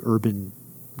the urban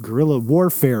guerrilla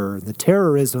warfare and the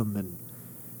terrorism and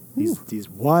these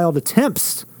wild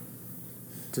attempts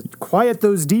to quiet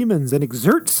those demons and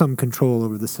exert some control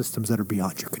over the systems that are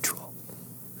beyond your control.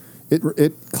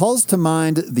 It calls to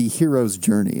mind the hero's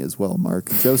journey as well,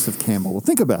 Mark. Joseph Campbell. Well,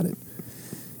 think about it.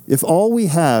 If all we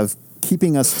have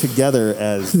keeping us together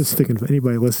as... I'm just thinking of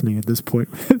anybody listening at this point.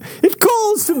 It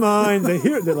calls to mind the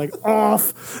hero. They're like,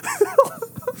 off.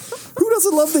 Who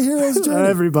doesn't love the hero's journey?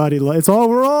 Everybody.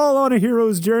 We're all on a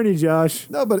hero's journey, Josh.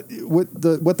 No, but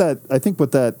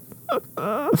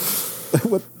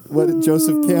what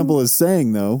Joseph Campbell is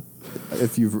saying, though,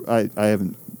 I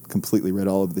haven't completely read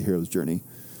all of the hero's journey,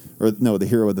 or no, the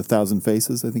hero of the thousand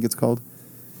faces, I think it's called.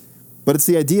 But it's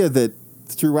the idea that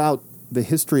throughout the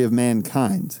history of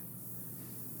mankind,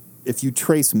 if you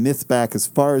trace myth back as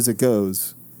far as it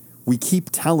goes, we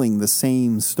keep telling the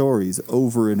same stories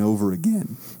over and over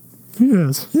again.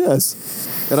 Yes.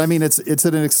 And I mean, it's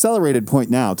at an accelerated point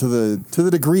now to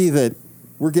the degree that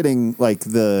we're getting like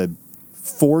the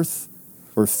 4th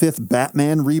or 5th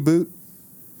Batman reboot.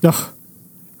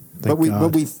 But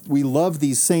we love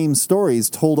these same stories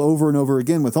told over and over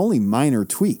again with only minor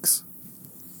tweaks.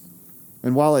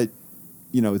 And while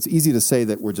it's easy to say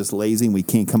that we're just lazy and we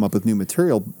can't come up with new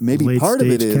material, maybe part of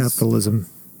it is capitalism.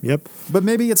 Yep. But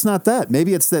maybe it's not that.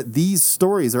 Maybe it's that these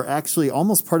stories are actually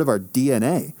almost part of our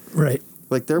DNA. Right.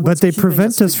 Like but they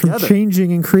prevent us from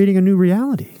changing and creating a new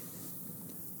reality.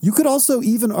 You could also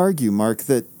even argue, Mark,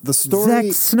 that the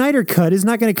story... Zack Snyder Cut is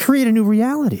not going to create a new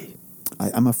reality.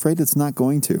 I'm afraid it's not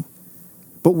going to.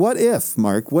 But what if,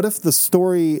 Mark, what if the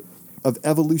story of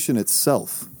evolution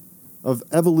itself, of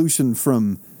evolution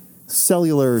from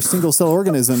cellular, single-cell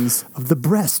organisms... Of the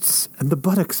breasts and the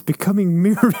buttocks becoming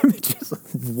mirror images.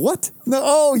 What?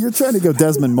 No, you're trying to go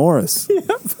Desmond Morris.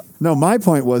 Yep. No, my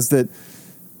point was that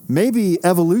maybe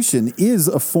evolution is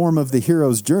a form of the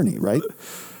hero's journey, right?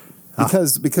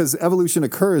 Because evolution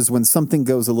occurs when something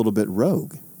goes a little bit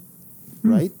rogue,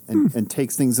 right? And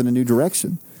takes things in a new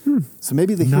direction. So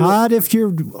maybe the hero... Not if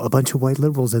you're a bunch of white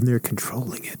liberals and they're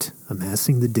controlling it,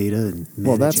 amassing the data and managing.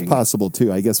 Well, that's possible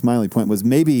too. I guess my only point was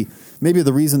maybe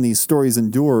the reason these stories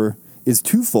endure is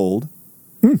twofold.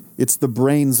 It's the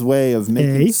brain's way of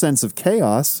making sense of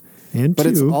chaos, but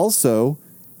it's also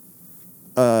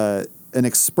an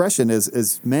expression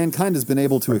as mankind has been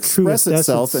able to express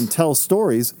itself and tell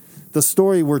stories. The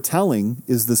story we're telling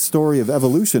is the story of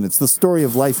evolution. It's the story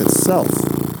of life itself.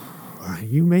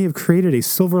 You may have created a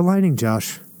silver lining,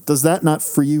 Josh. Does that not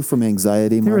free you from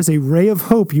anxiety, Mark? There is a ray of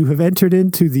hope. You have entered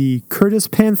into the Curtis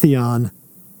Pantheon.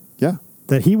 Yeah.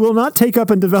 That he will not take up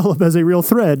and develop as a real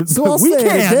thread. So but I'll say it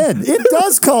again. It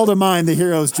does call to mind the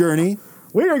hero's journey.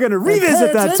 We are going to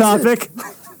revisit that topic.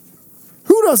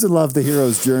 Who doesn't love the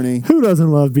hero's journey? Who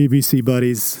doesn't love BBC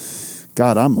buddies?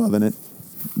 God, I'm loving it.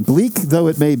 Bleak though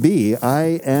it may be,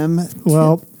 I'm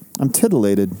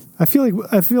titillated. I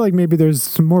feel like maybe there's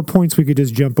some more points we could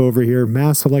just jump over here.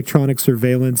 Mass electronic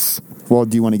surveillance. Well,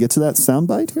 do you want to get to that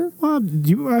soundbite here? Well,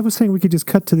 I was saying we could just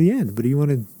cut to the end, but do you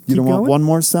want to? You don't want one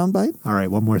more soundbite? All right,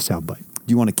 one more soundbite. Do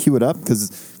you want to cue it up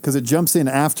because it jumps in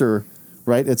after,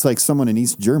 right? It's like someone in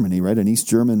East Germany, right? An East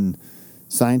German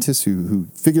scientist who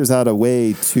figures out a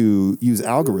way to use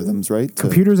algorithms, right?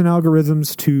 Computers and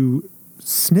algorithms to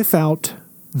sniff out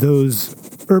those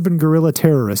urban guerrilla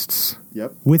terrorists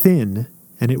within,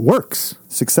 and it works.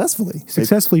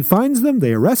 Successfully finds them,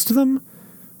 they arrest them.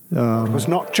 It was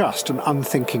not just an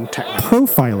unthinking technique.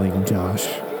 Profiling, Josh.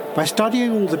 By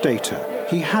studying all the data,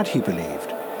 he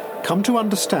believed, come to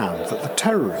understand that the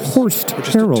terrorists were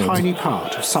just a tiny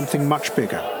part of something much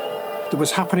bigger that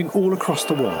was happening all across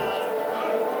the world.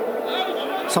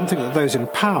 Something that those in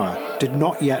power did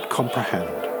not yet comprehend.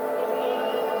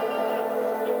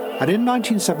 And in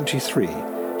 1973,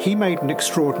 he made an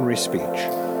extraordinary speech.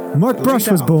 Mark Brush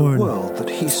was born. The world that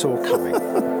he saw coming.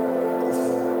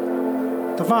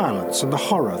 The violence and the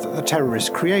horror that the terrorists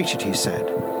created, he said,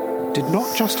 did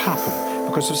not just happen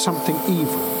because of something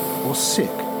evil or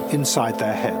sick inside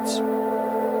their heads.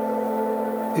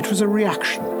 It was a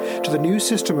reaction to the new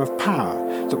system of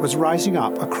power that was rising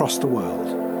up across the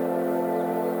world.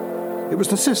 It was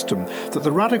the system that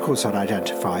the radicals had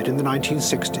identified in the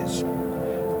 1960s.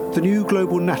 The new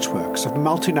global networks of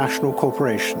multinational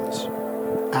corporations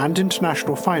and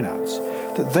international finance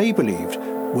that they believed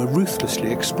were ruthlessly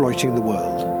exploiting the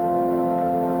world.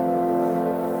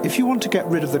 If you want to get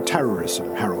rid of the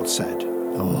terrorism, Harold said,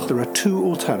 there are two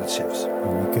alternatives. Here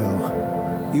we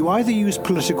go. You either use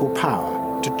political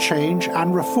power to change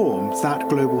and reform that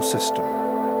global system,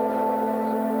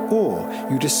 or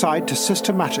you decide to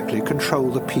systematically control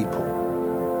the people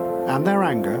and their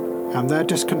anger and their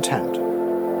discontent.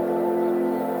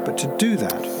 But to do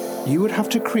that, you would have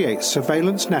to create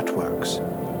surveillance networks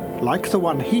like the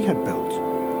one he had built,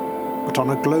 but on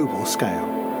a global scale.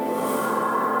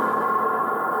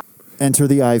 Enter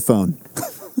the iPhone.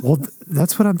 Well,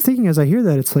 that's what I'm thinking as I hear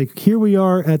that. It's like, here we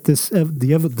are at this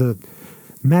the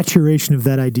maturation of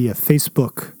that idea.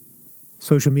 Facebook,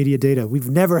 social media data. We've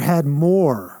never had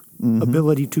more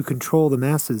ability to control the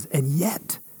masses, and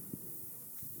yet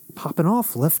popping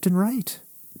off left and right.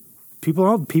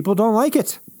 People don't like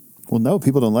it. Well, no,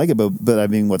 people don't like it, but I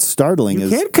mean, what's startling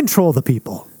is... You can't control the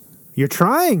people. You're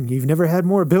trying. You've never had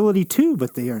more ability to,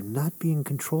 but they are not being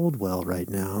controlled well right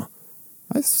now.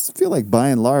 I feel like, by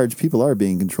and large, people are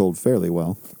being controlled fairly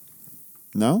well.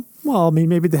 No? Well, I mean,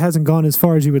 maybe it hasn't gone as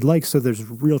far as you would like, so there's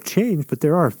real change, but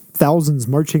there are thousands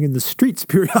marching in the streets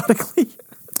periodically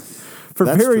for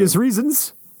various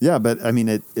reasons. Yeah, but, I mean,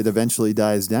 it eventually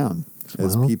dies down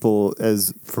as people,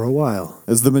 for a while.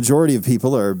 As the majority of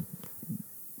people are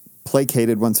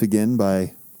placated once again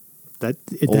by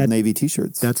Old Navy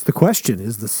T-shirts. That's the question.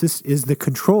 Is the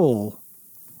control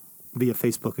via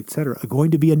Facebook, etc.,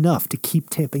 going to be enough to keep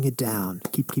tamping it down?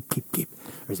 Keep.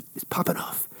 Or is it popping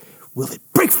off? Will it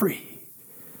break free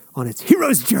on its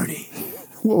hero's journey?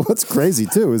 Well, what's crazy,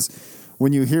 too, is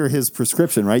when you hear his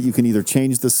prescription, right, you can either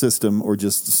change the system or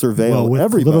just surveil with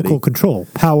everybody. Political control,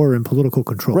 power and political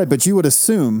control. Right, but you would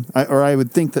assume, or I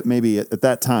would think that maybe at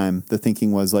that time, the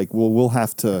thinking was like, well, we'll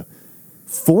have to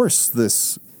force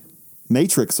this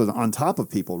matrix on top of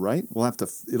people, right?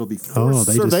 It'll be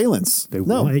forced surveillance. They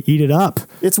want to eat it up.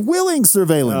 It's willing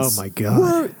surveillance. Oh, my God.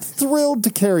 We're thrilled to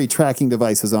carry tracking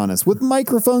devices on us with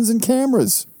microphones and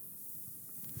cameras.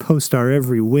 Post our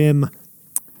every whim.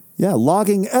 Yeah,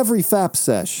 logging every FAP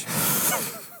sesh.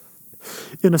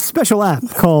 In a special app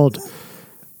called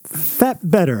FAP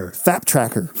Better. FAP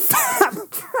Tracker.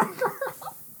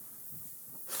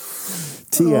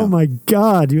 Oh my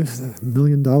God, you have a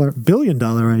billion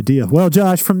dollar idea. Well,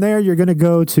 Josh, from there you're going to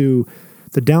go to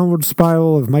the downward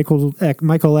spiral of Michael De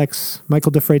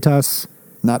Freitas.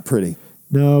 Not pretty.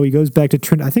 No, he goes back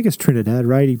to I think it's Trinidad,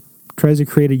 right? He tries to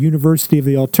create a university of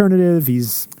the alternative.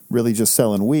 He's really just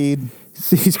selling weed.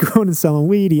 He's growing and selling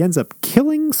weed. He ends up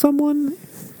killing someone.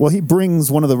 Well, he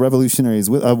brings one of the revolutionaries,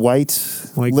 a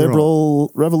white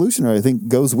liberal revolutionary, I think,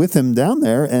 goes with him down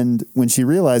there. And when she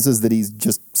realizes that he's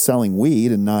just selling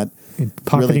weed and not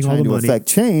really trying to affect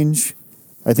change,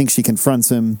 I think she confronts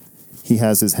him. He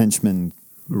has his henchmen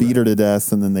beat her to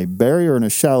death, and then they bury her in a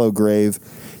shallow grave.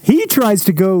 He tries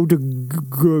to go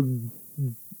to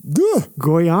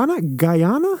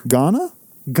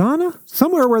Ghana?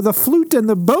 Somewhere where the flute and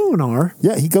the bone are.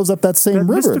 Yeah, he goes up that same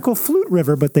river. Mystical flute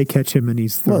river, but they catch him and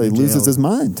he's thrown in jail. He loses his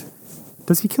mind.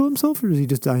 Does he kill himself or does he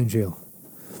just die in jail?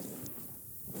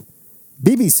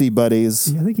 BBC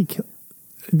buddies. Yeah, I think he killed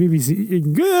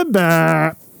BBC.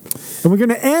 Goodbye. And we're going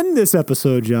to end this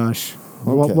episode, Josh.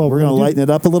 Okay. We're going to lighten it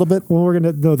up a little bit. Well, we're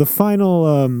going to the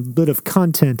final bit of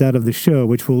content out of the show,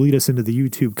 which will lead us into the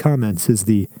YouTube comments, is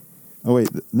the. Oh wait,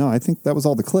 no, I think that was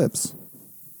all the clips.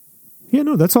 Yeah,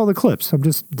 no, that's all the clips.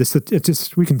 It's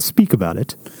just we can speak about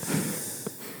it,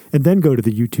 and then go to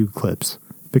the YouTube clips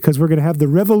because we're going to have the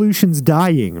revolutions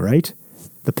dying, right?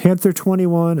 The Panther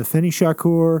 21, Afeni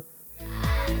Shakur.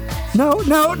 No,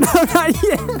 not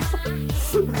yet.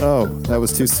 Oh, that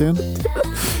was too soon?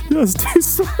 That was too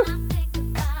soon.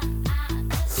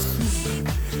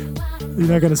 You're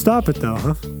not going to stop it, though,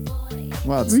 huh?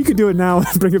 Well, we could do it now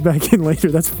and bring it back in later.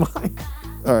 That's fine.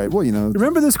 All right, well,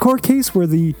 Remember this court case where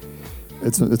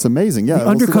It's amazing, yeah. the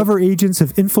undercover agents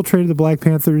have infiltrated the Black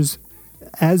Panthers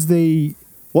as they...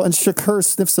 Well, and Shakur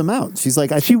sniffs them out. She's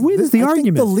like, she wins the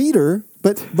argument. The leader,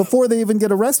 but before they even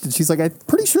get arrested, she's like, I'm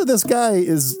pretty sure this guy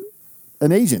is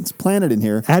an agent planted in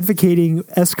here. Advocating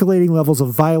escalating levels of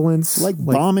violence. Like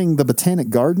bombing the Botanic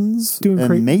Gardens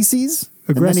and Macy's.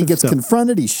 And then he gets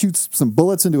confronted. He shoots some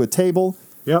bullets into a table.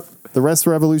 Yep. The rest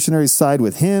of revolutionaries side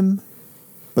with him.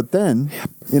 But then,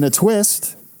 in a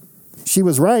twist, she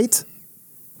was right.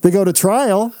 They go to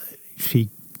trial. She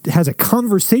has a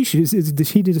conversation.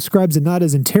 She describes it not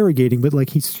as interrogating, but like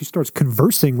she starts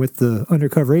conversing with the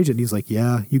undercover agent. He's like,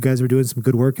 yeah, you guys are doing some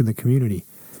good work in the community.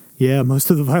 Yeah, most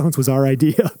of the violence was our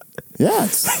idea. Yeah,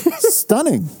 it's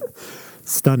stunning.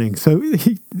 Stunning. So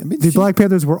the Black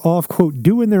Panthers were off, quote,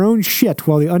 doing their own shit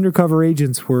while the undercover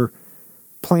agents were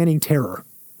planning terror,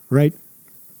 right?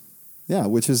 Yeah,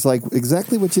 which is like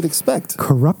exactly what you'd expect.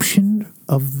 Corruption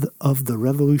of the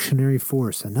revolutionary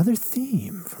force. Another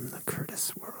theme from the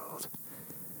Curtis world.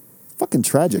 Fucking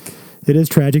tragic. It is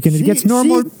tragic, and it gets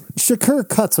normal. Shakur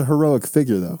cuts a heroic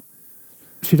figure, though.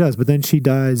 She does, but then she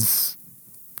dies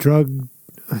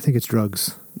I think it's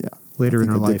drugs. Yeah. Later in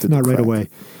her life, not right away.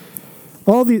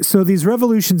 So these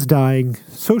revolutions dying,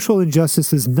 social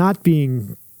injustices not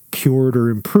being cured or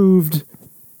improved,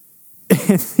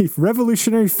 and the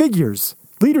revolutionary figures,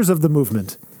 leaders of the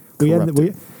movement.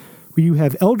 You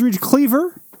have Eldridge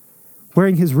Cleaver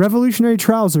wearing his revolutionary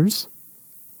trousers.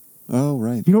 Oh,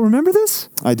 right. You don't remember this?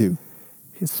 I do.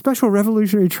 His special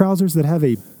revolutionary trousers that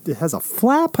has a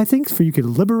flap, I think, for you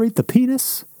can liberate the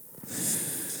penis.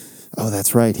 Oh,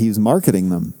 that's right. He was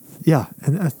marketing them. Yeah,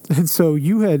 and so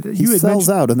he sells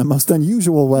out in the most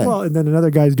unusual way. Well, and then another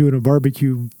guy's doing a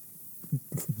BBQ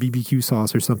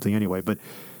sauce or something anyway. But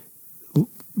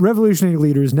revolutionary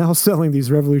leaders now selling these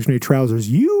revolutionary trousers.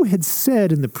 You had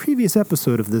said in the previous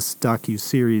episode of this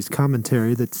docu-series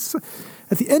commentary that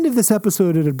at the end of this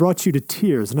episode it had brought you to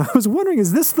tears. And I was wondering,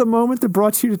 is this the moment that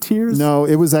brought you to tears? No,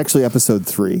 it was actually episode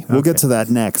 3. We'll get to that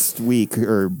next week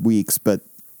or weeks, but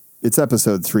it's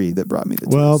episode 3 that brought me to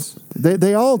tears. Well,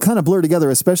 they all kind of blur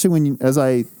together, especially when, as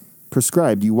I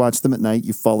prescribed, you watch them at night,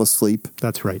 you fall asleep.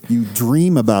 That's right. You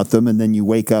dream about them, and then you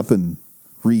wake up and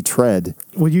retread.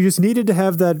 Well, you just needed to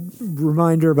have that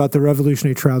reminder about the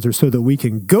revolutionary trousers so that we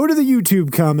can go to the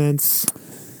YouTube comments.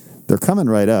 They're coming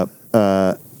right up.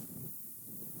 But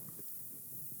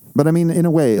I mean, in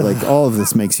a way, like all of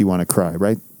this makes you want to cry,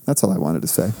 right? That's all I wanted to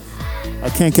say. I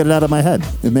can't get it out of my head.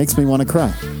 It makes me want to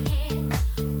cry.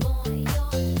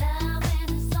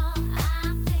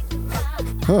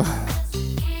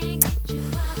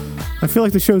 I feel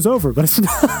like the show's over, but it's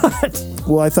not.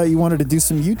 Well, I thought you wanted to do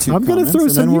some YouTube I'm going to throw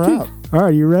some YouTube. All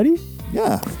right, you ready?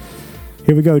 Yeah.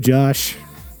 Here we go, Josh.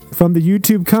 From the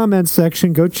YouTube comments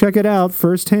section, go check it out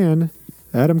firsthand.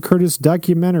 Adam Curtis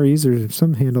Documentaries, or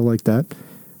some handle like that.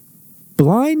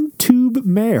 Blind Tube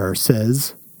Mayor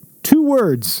says, 2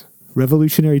 words,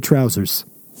 revolutionary trousers.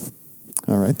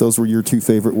 All right, those were your 2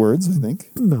 favorite words, I think.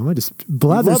 No, I just...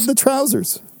 Love the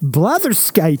trousers.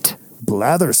 Blatherskite.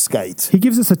 Blatherskite. He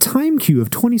gives us a time cue of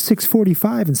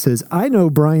 26:45 and says, I know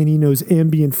Brian Eno's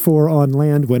Ambient 4 on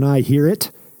land when I hear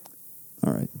it.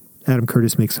 All right. Adam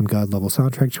Curtis makes some God-level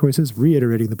soundtrack choices,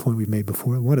 reiterating the point we've made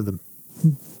before. One of the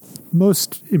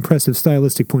most impressive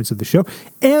stylistic points of the show.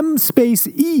 M space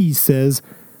E says,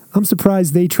 I'm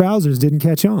surprised they trousers didn't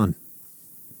catch on.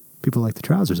 People like the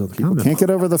trousers on the comment. Can't get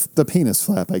over the penis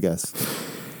flap, I guess.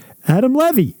 Adam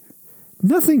Levy.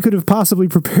 Nothing could have possibly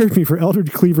prepared me for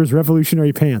Eldridge Cleaver's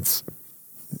revolutionary pants.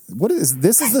 What is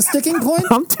this? Is the sticking point?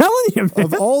 I'm telling you, man.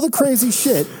 Of all the crazy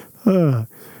shit.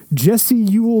 Jesse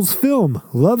Ewell's film.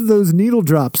 Love those needle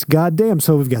drops. Goddamn.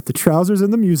 So we've got the trousers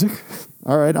and the music.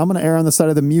 All right, I'm going to err on the side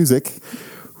of the music.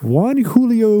 Juan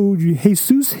Julio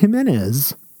Jesus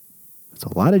Jimenez. That's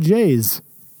a lot of J's.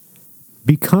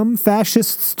 Become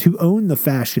fascists to own the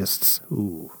fascists.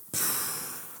 Ooh.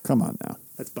 Come on now.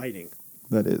 That's biting.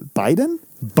 That is Biden?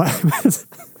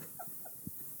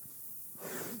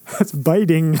 That's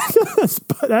biting. That's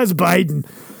Biden.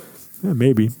 Yeah,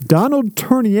 maybe. Donald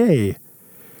Tournier.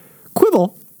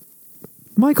 Quibble.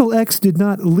 Michael X did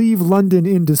not leave London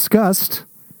in disgust.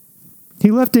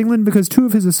 He left England because two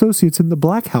of his associates in the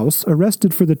Black House,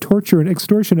 arrested for the torture and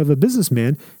extortion of a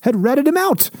businessman, had ratted him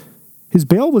out. His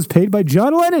bail was paid by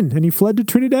John Lennon, and he fled to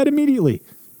Trinidad immediately.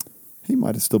 He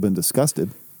might have still been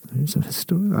disgusted.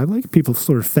 I like people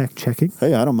sort of fact-checking.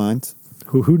 Hey, I don't mind.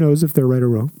 Who knows if they're right or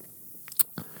wrong.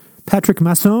 Patrick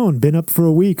Masson, been up for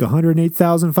a week,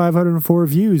 108,504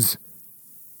 views.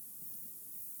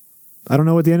 I don't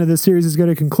know what the end of this series is going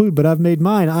to conclude, but I've made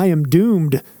mine. I am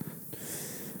doomed.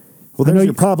 Well, there's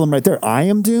your problem right there. I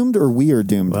am doomed or we are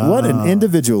doomed? What an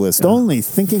individualist. Only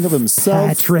thinking of himself.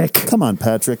 Patrick. Come on,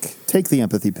 Patrick. Take the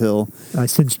empathy pill. I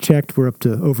since checked. We're up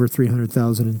to over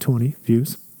 300,020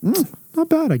 views. Not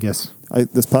bad, I guess.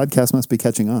 This podcast must be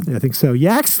catching on. Yeah, I think so.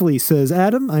 Yaxley says,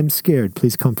 Adam, I'm scared.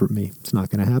 Please comfort me. It's not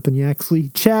going to happen, Yaxley.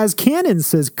 Chaz Cannon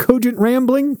says, cogent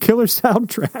rambling, killer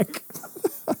soundtrack.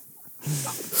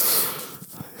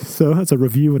 So that's a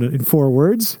review in 4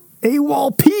 words.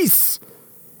 AWOL peace.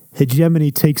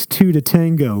 Hegemony takes 2 to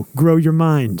tango. Grow your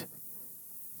mind.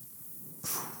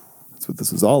 That's what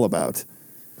this is all about.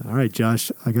 All right,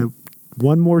 Josh. I got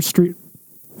one more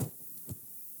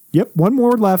one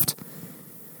more left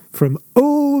from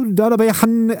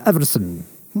Donovan Everson.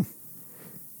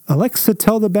 Alexa,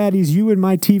 tell the baddies you and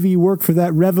my TV work for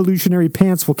that revolutionary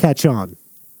pants will catch on.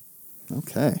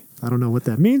 Okay. I don't know what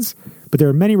that means, but there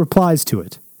are many replies to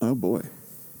it. Oh, boy.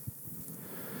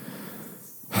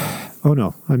 Oh,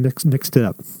 no. I mixed it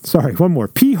up. Sorry, one more.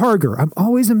 P. Harger. I'm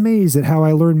always amazed at how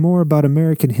I learn more about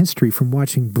American history from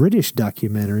watching British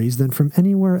documentaries than from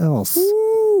anywhere else.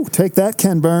 Woo! Take that,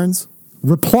 Ken Burns.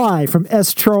 Reply from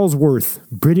S. Charlesworth.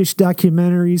 British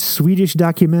documentaries, Swedish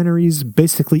documentaries,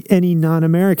 basically any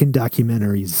non-American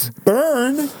documentaries.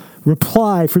 Burn!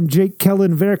 Reply from Jake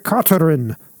Kellen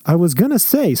Verkotteren. I was going to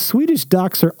say, Swedish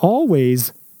docs are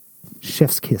always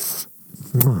chef's kiss.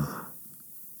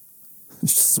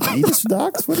 Swedish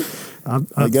docs? I'm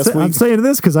saying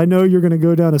this because I know you're going to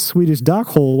go down a Swedish doc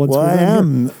hole once we're done here. I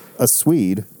am a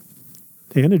Swede.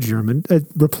 And a German. A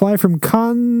reply from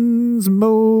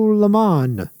Kansmo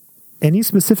Laman. Any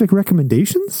specific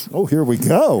recommendations? Oh, here we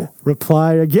go.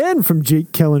 Reply again from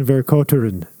Jake Kellen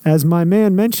Verkotteren. As my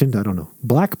man mentioned, I don't know,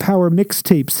 Black Power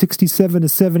mixtape 67 to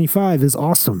 75 is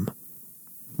awesome.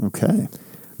 Okay.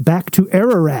 Back to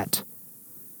Ararat.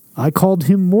 I called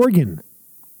him Morgan.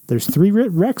 There's 3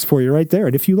 recs for you right there.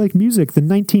 And if you like music, the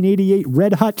 1988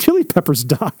 Red Hot Chili Peppers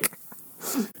doc.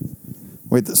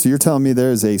 Wait, so you're telling me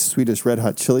there's a Swedish Red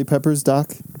Hot Chili Peppers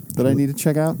doc that I need to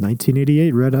check out?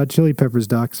 1988 Red Hot Chili Peppers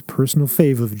docs, personal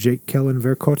fave of Jake Kellen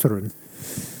Verkotteren.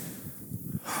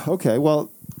 Okay,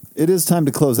 well, it is time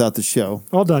to close out the show.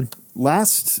 All done.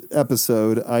 Last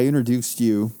episode, I introduced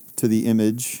you to the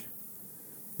image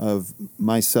of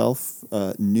myself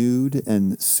nude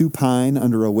and supine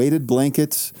under a weighted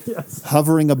blanket, yes,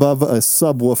 hovering above a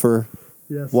subwoofer,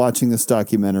 yes, watching this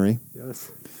documentary.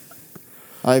 Yes.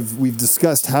 We've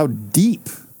discussed how deep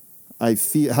I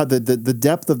feel, how the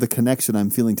depth of the connection I'm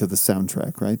feeling to the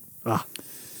soundtrack, right?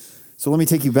 So let me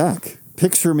take you back.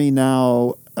 Picture me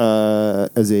now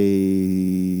as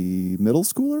a middle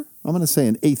schooler. I'm going to say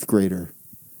an 8th grader.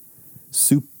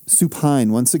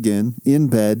 Supine once again, in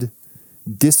bed,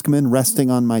 Discman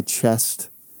resting on my chest,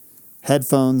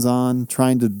 headphones on,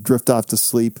 trying to drift off to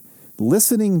sleep,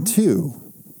 listening to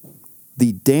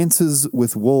the Dances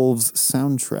with Wolves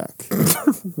soundtrack.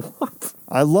 What?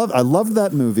 I love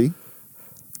that movie,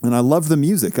 and I love the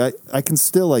music. I can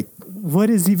still like.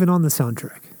 What is even on the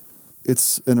soundtrack?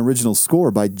 It's an original score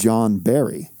by John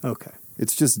Barry. Okay.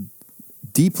 It's just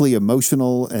deeply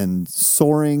emotional and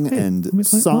soaring and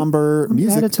somber let me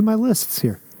music. Add it to my lists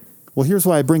here. Well, here's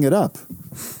why I bring it up.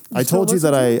 I told you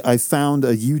that I found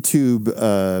a YouTube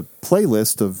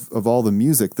playlist of all the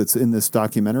music that's in this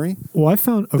documentary. Well, I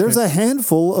found... Okay. There's a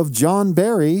handful of John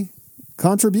Barry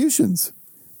contributions.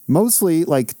 Mostly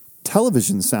like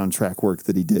television soundtrack work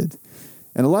that he did.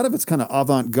 And a lot of it's kind of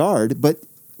avant-garde, but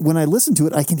when I listen to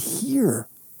it, I can hear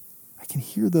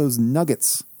those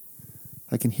nuggets.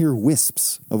 I can hear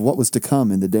wisps of what was to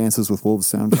come in the Dances with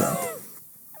Wolves soundtrack.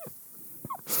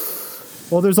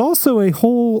 Well, there's also a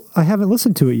whole, I haven't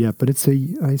listened to it yet, but I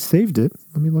saved it.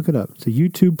 Let me look it up. It's a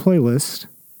YouTube playlist.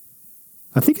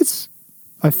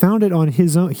 I found it on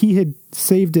his own, he had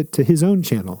saved it to his own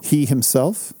channel. He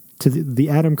himself? To the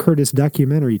Adam Curtis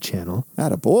documentary channel.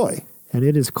 Attaboy. And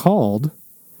it is called,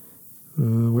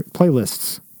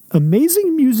 playlists,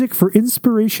 Amazing Music for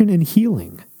Inspiration and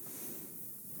Healing.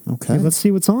 Okay. Let's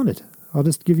see what's on it. I'll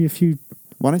just give you a few.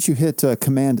 Why don't you hit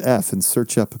Command F and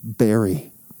search up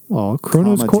Barry? Oh,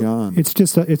 Chronos comma John. It's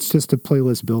just a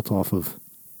playlist built off of.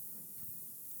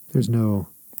 There's no.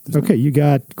 Okay, you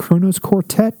got Chronos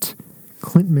Quartet,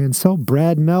 Clint Mansell,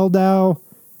 Brad Meldau,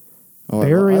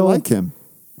 Burial. I like him.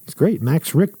 He's great.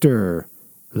 Max Richter,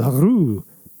 La Rue,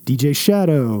 DJ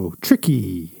Shadow,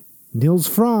 Tricky, Nils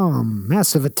Fromm,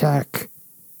 Massive Attack,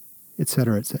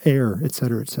 etc., Air,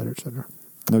 etc., etc., etc.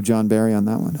 No John Barry on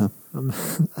that one, huh?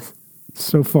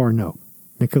 So far, no.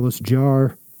 Nicholas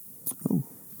Jarre,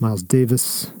 Miles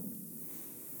Davis.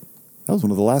 That was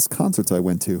one of the last concerts I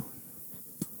went to.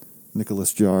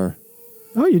 Nicholas Jarre.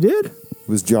 Oh, you did? It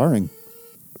was jarring.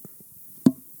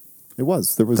 It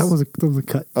was. That was a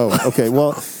cut. Oh, okay.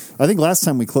 Well, I think last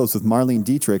time we closed with Marlene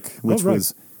Dietrich, which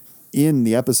was in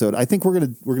the episode. I think we're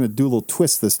gonna do a little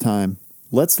twist this time.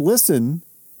 Let's listen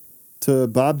to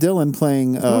Bob Dylan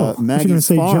playing Maggie's going to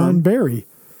say Farm. John Barry.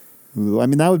 I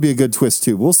mean, that would be a good twist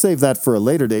too. We'll save that for a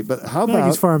later date. But how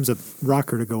Maggie's about Farm's a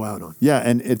rocker to go out on. Yeah,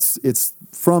 and it's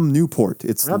from Newport.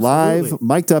 It's Absolutely. live,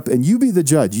 mic'd up, and you be the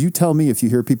judge. You tell me if you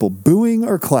hear people booing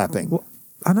or clapping. Well,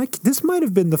 and this might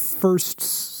have been the first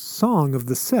song of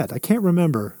the set. I can't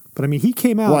remember, but I mean, he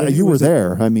came out. Well, you were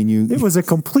there. It was a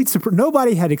complete surprise.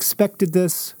 Nobody had expected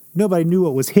this. Nobody knew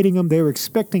what was hitting them. They were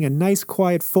expecting a nice,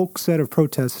 quiet folk set of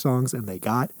protest songs, and they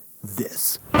got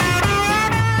this.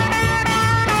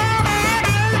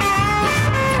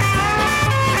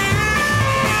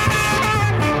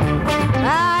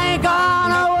 I ain't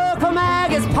gonna work for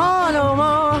Maggie's paw no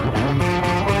more.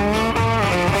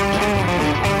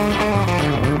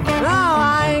 No,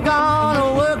 I ain't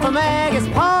gonna work for Maggie's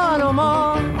paw no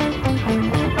more.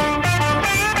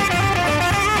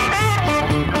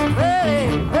 Hey,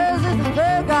 there's this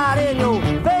they've got in your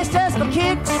face just for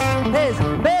kicks. His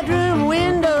bedroom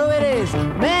window, it is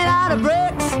made out of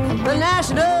bricks. The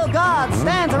National Guard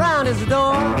stands around his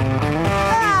door.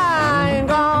 I ain't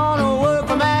gonna work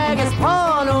for Maggie's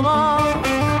paw no more.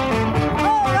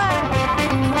 All right.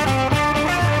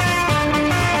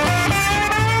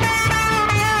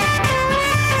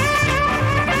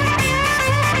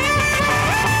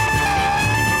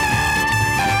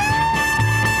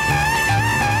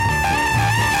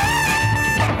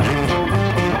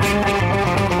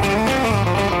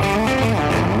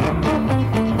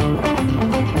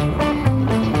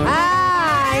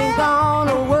 I ain't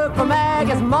gonna work for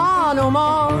Maggie's ma no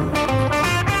more.